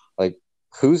 like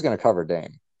who's going to cover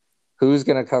Dame? Who's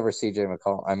going to cover CJ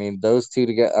McCollum? I mean, those two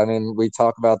together. I mean, we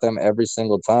talk about them every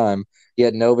single time,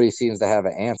 yet nobody seems to have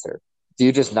an answer. Do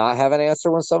you just not have an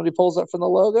answer when somebody pulls up from the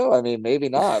logo? I mean, maybe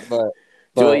not, but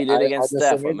Do what but you I, did I against just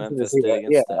am Steph, what interested to Memphis see did what. Yeah,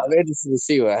 against Steph. I'm interested to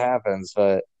see what happens.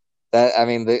 But that I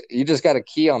mean, you just got to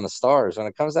key on the stars when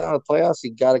it comes down to the playoffs.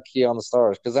 You got to key on the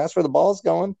stars because that's where the ball's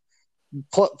going.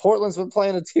 Portland's been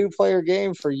playing a two-player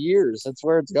game for years. That's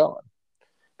where it's going.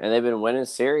 And they've been winning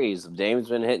series. Dame's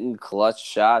been hitting clutch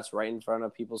shots right in front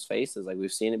of people's faces. Like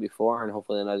we've seen it before, and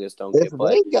hopefully the Nuggets don't If get put.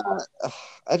 they got,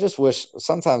 I just wish.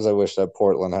 Sometimes I wish that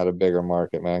Portland had a bigger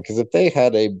market, man. Because if they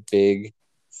had a big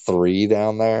three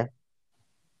down there,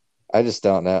 I just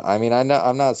don't know. I mean, I know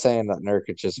I'm not saying that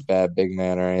Nurkic is a bad big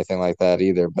man or anything like that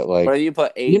either, but But like, if you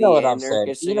put you know 80 what I'm and saying.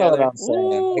 Nurkic You know what together, I'm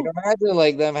saying. Like, woo, imagine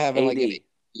like them having like an 80.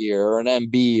 year or an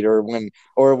Embiid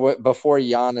or before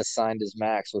Giannis signed his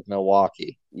max with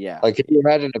Milwaukee. Yeah. Like, could you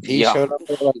imagine if he Yeah. showed up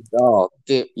there? Like, oh,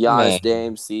 dude, man, Giannis,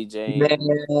 Dame, CJ,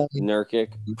 man, Nurkic.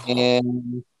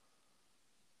 man.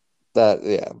 That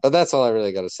yeah, but that's all I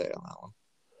really got to say on that one.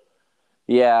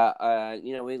 Yeah,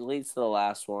 it leads to the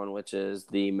last one, which is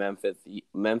the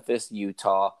Memphis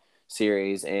Utah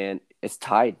series, and it's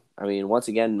tied. I mean, once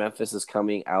again, Memphis is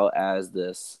coming out as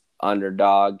this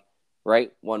underdog,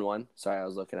 right? 1-1. Sorry, I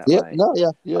was looking at Yep. my No. Yeah.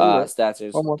 Yeah. You're right. stats,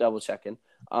 just One more. double checking.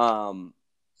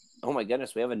 Oh my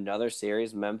goodness, we have another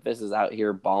series. Memphis is out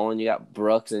here balling. You got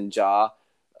Brooks and Ja,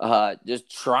 just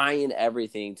trying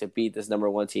everything to beat this number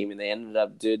one team, and they ended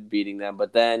up beating them.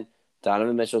 But then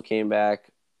Donovan Mitchell came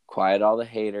back, quiet all the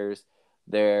haters.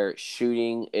 Their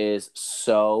shooting is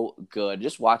so good.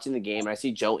 Just watching the game, and I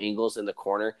see Joe Ingles in the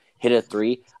corner hit a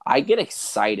three. I get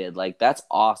excited. Like that's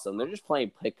awesome. They're just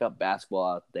playing pickup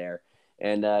basketball out there.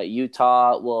 And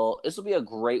Utah this will be a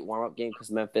great warm up game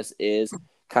because Memphis is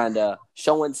kind of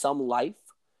showing some life,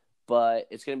 but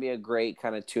it's going to be a great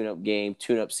kind of tune-up game,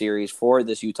 tune-up series for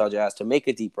this Utah Jazz to make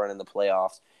a deep run in the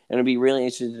playoffs. And it'll be really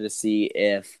interesting to see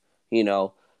if,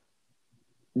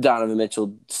 Donovan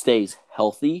Mitchell stays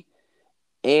healthy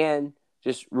And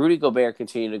just Rudy Gobert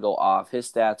continuing to go off.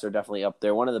 His stats are definitely up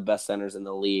there. One of the best centers in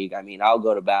the league. I mean, I'll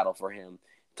go to battle for him.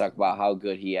 Talk about how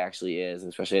good he actually is,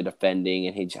 especially at defending,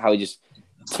 and how he just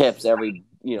tips every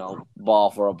ball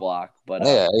for a block. But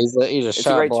Yeah, he's a it's a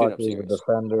shot great blocker, tune-up he's a series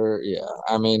defender. Yeah,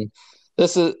 I mean,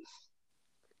 this is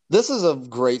this is a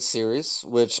great series,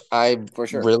 which I for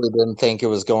sure. really didn't think it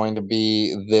was going to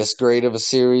be this great of a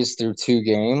series through two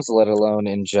games, let alone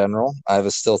in general.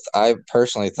 I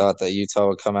personally thought that Utah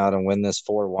would come out and win this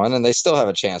 4-1, and they still have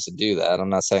a chance to do that. I'm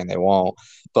not saying they won't,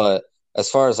 but as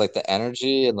far as like the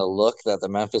energy and the look that the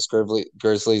Memphis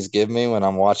Grizzlies give me when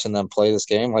I'm watching them play this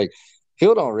game, like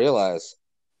people don't realize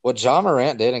what Ja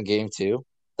Morant did in game two.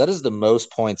 That is the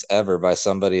most points ever by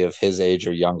somebody of his age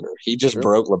or younger. He just True.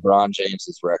 broke LeBron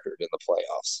James's record in the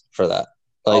playoffs for that.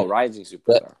 Oh, Like rising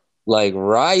that, superstar, like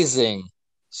rising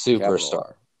capital superstar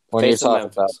R, when you're face of talking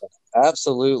about Memphis. that.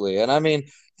 Absolutely. And I mean,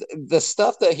 the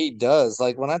stuff that he does,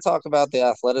 like when I talk about the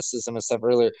athleticism and stuff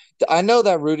earlier, I know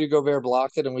that Rudy Gobert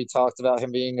blocked it and we talked about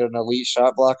him being an elite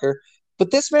shot blocker,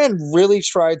 but this man really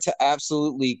tried to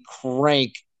absolutely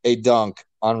crank a dunk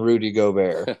on Rudy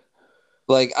Gobert.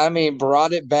 Like, I mean,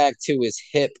 brought it back to his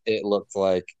hip, it looked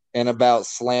like, and about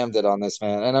slammed it on this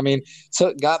man. And I mean,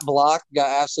 so got blocked,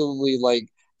 got absolutely like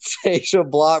facial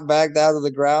block back down to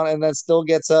the ground, and then still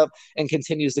gets up and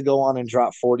continues to go on and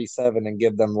drop 47 and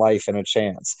give them life and a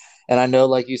chance. And I know,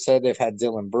 like you said, they've had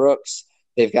Dylan Brooks,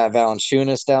 they've got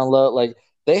Valanciunas down low. Like,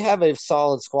 they have a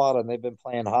solid squad, and they've been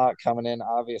playing hot coming in,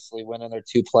 obviously winning their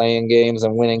two playing games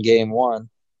and winning game one.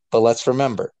 But let's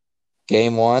remember,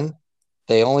 game one,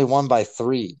 they only won by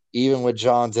 3, even with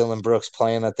John Dylan Brooks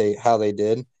playing how they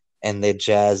did, and the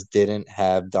Jazz didn't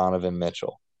have Donovan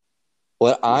Mitchell.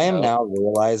 What I am Yep. now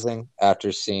realizing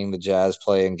after seeing the Jazz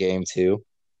play in game two,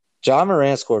 John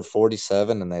Morant scored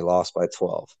 47 and they lost by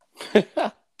 12.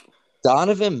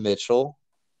 Donovan Mitchell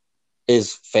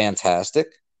is fantastic.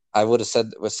 I would have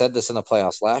said this in the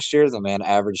playoffs last year. The man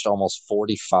averaged almost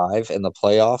 45 in the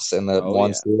playoffs in the Oh one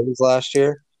yeah. series last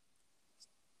year.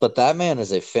 But that man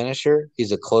is a finisher.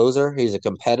 He's a closer. He's a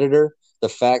competitor. The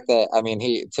fact that I mean,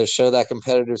 he to show that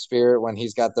competitive spirit when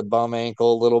he's got the bum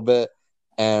ankle a little bit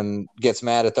and gets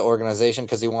mad at the organization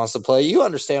because he wants to play. You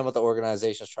understand what the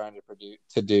organization is trying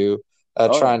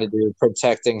Oh trying yeah. to do,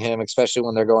 protecting him, especially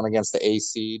when they're going against the A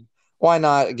seed. Why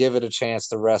not give it a chance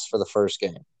to rest for the first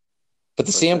game? But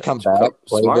to For see him sure. come back,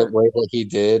 play the Smart. way that he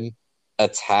did,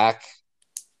 attack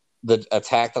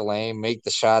attack the lane, make the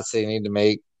shots they need to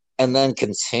make, and then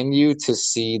continue to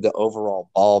see the overall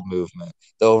ball movement,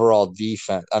 the overall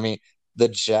defense. I mean, the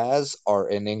Jazz are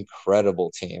an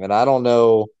incredible team, and I don't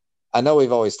know. I know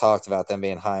we've always talked about them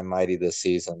being high and mighty this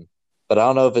season, but I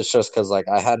don't know if it's just because like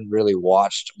I hadn't really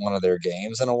watched one of their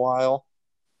games in a while.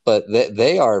 But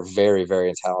they are very,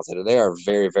 very talented. They are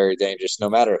very, very dangerous, no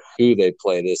matter who they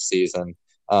play this season.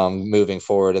 Moving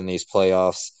forward in these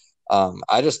playoffs,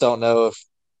 I just don't know if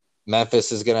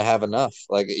Memphis is going to have enough.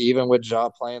 Like even with Ja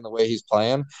playing the way he's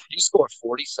playing, you score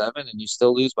 47 and you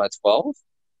still lose by 12.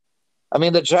 I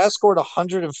mean, the Jazz scored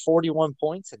 141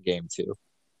 points in game two.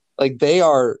 Like they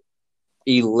are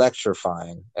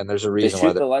electrifying, and there's a They reason why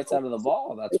shoot the lights out of the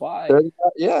ball. That's why. they're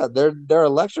yeah they're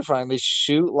electrifying. They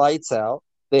shoot lights out.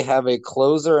 They have a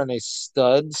closer and a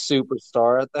stud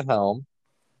superstar at the helm,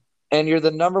 and you're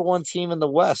the number one team in the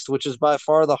West, which is by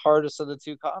far the hardest of the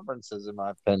two conferences, in my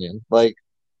opinion. Like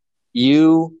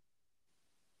you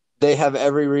they have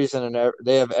every reason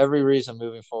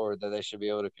moving forward that they should be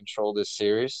able to control this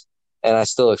series, and I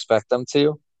still expect them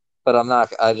to. But I'm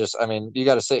not. I mean, you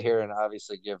got to sit here and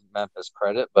obviously give Memphis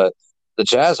credit, but the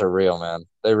Jazz are real, man.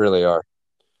 They really are.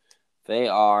 They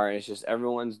are. It's just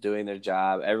everyone's doing their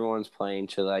job. Everyone's playing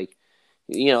to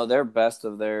their best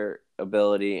of their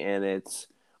ability, and it's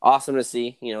awesome to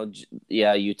see.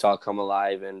 Yeah, Utah come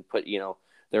alive and put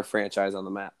their franchise on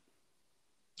the map.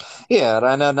 Yeah, and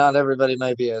I know not everybody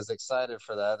might be as excited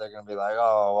for that. They're going to be like,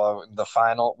 "Oh, well, the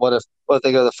final. What if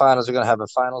they go to the finals? They're going to have a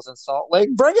finals in Salt Lake.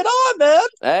 Bring it on, man!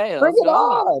 Hey, Bring let's it go.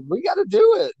 on! We got to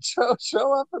do it.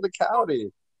 Show up for the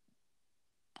county."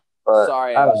 But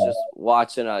Sorry, I I don't was know. just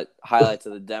watching a highlights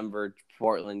of the Denver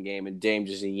Portland game, and Dame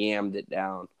just yammed it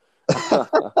down.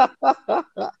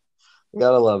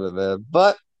 Gotta love it, man.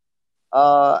 But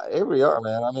here we are,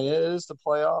 man. I mean, it is the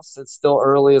playoffs. It's still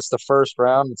early. It's the first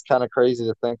round. It's kind of crazy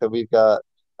to think that we've got,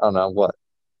 I don't know, what,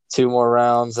 2 more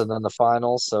rounds and then the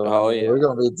finals. So, I Oh mean, we're yeah.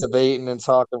 going to be debating and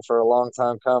talking for a long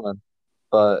time coming.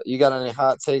 But you got any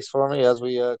hot takes for me as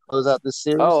we close out this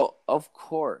series? Oh, of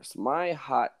course. My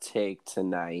hot take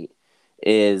tonight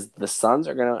is the Suns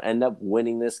are going to end up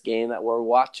winning this game that we're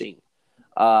watching.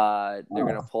 They're Oh,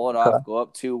 going to pull it okay. off, go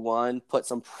up 2-1, put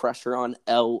some pressure on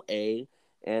LA,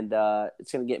 and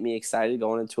it's going to get me excited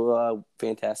going into a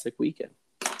fantastic weekend.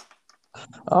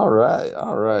 All right,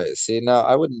 all right. See, now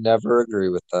I would never agree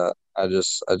with that. I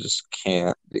just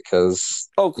can't because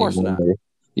Oh, of course not. me.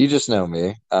 You just know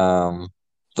me.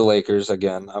 The Lakers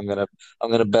again. I'm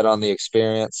gonna bet on the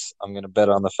experience. I'm gonna bet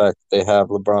on the fact that they have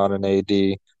LeBron and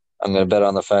AD. I'm gonna bet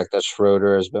on the fact that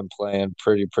Schroeder has been playing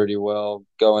pretty well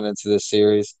going into this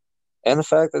series, and the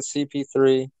fact that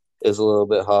CP3 is a little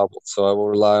bit hobbled. So I will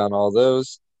rely on all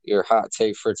those. Your hot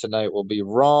take for tonight will be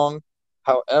wrong.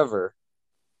 However,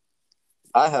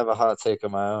 I have a hot take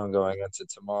of my own going into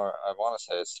tomorrow. I want to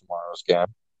say it's tomorrow's game.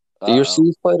 Do your Uh-oh.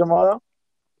 C's play tomorrow?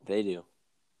 They do.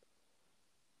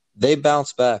 They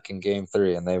bounce back in game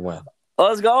 3 and they win.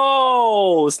 Let's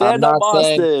go! I'm Stand up, not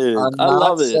saying Boston. I'm I not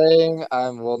love it. saying I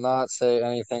will not say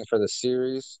anything for the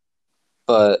series,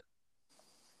 but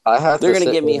I have They're to going to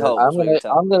sit give me there. hope, is what you're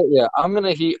telling me. I'm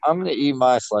gonna eat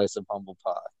my slice of humble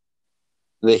pie.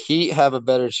 The Heat have a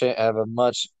better chance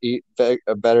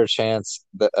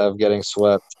of getting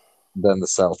swept than the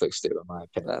Celtics do, in my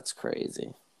opinion. That's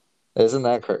crazy. Isn't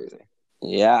that crazy?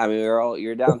 Yeah, I mean,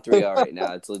 you're down 3-0 right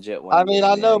now. It's legit I one mean, game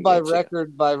I there know to get you.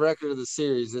 by record of the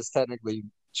series, it's technically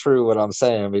true what I'm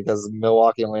saying because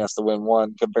Milwaukee only has to win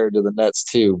one compared to the Nets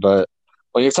two. But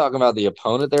when you're talking about the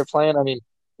opponent they're playing, I mean,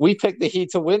 we picked the Heat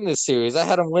to win this series. I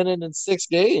had them winning in 6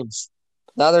 games.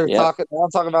 Now they're Yep. talking. Now I'm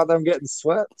talking about them getting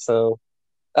swept. So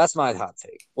that's my hot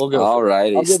take. We'll go All for it.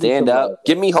 righty. I'll give you Stand some up. love.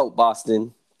 Give me hope,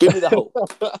 Boston. Give me the hope.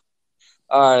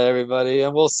 All right, everybody,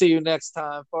 and we'll see you next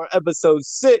time for episode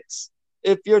 6.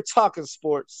 If you're talking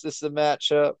sports, this is a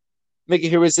matchup. Mickey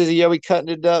here with Zizzy. Yeah, we cutting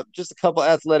it up. Just a couple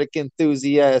athletic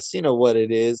enthusiasts. You know what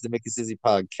it is, the Mickey Zizzy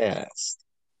podcast.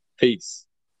 Peace.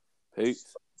 Peace.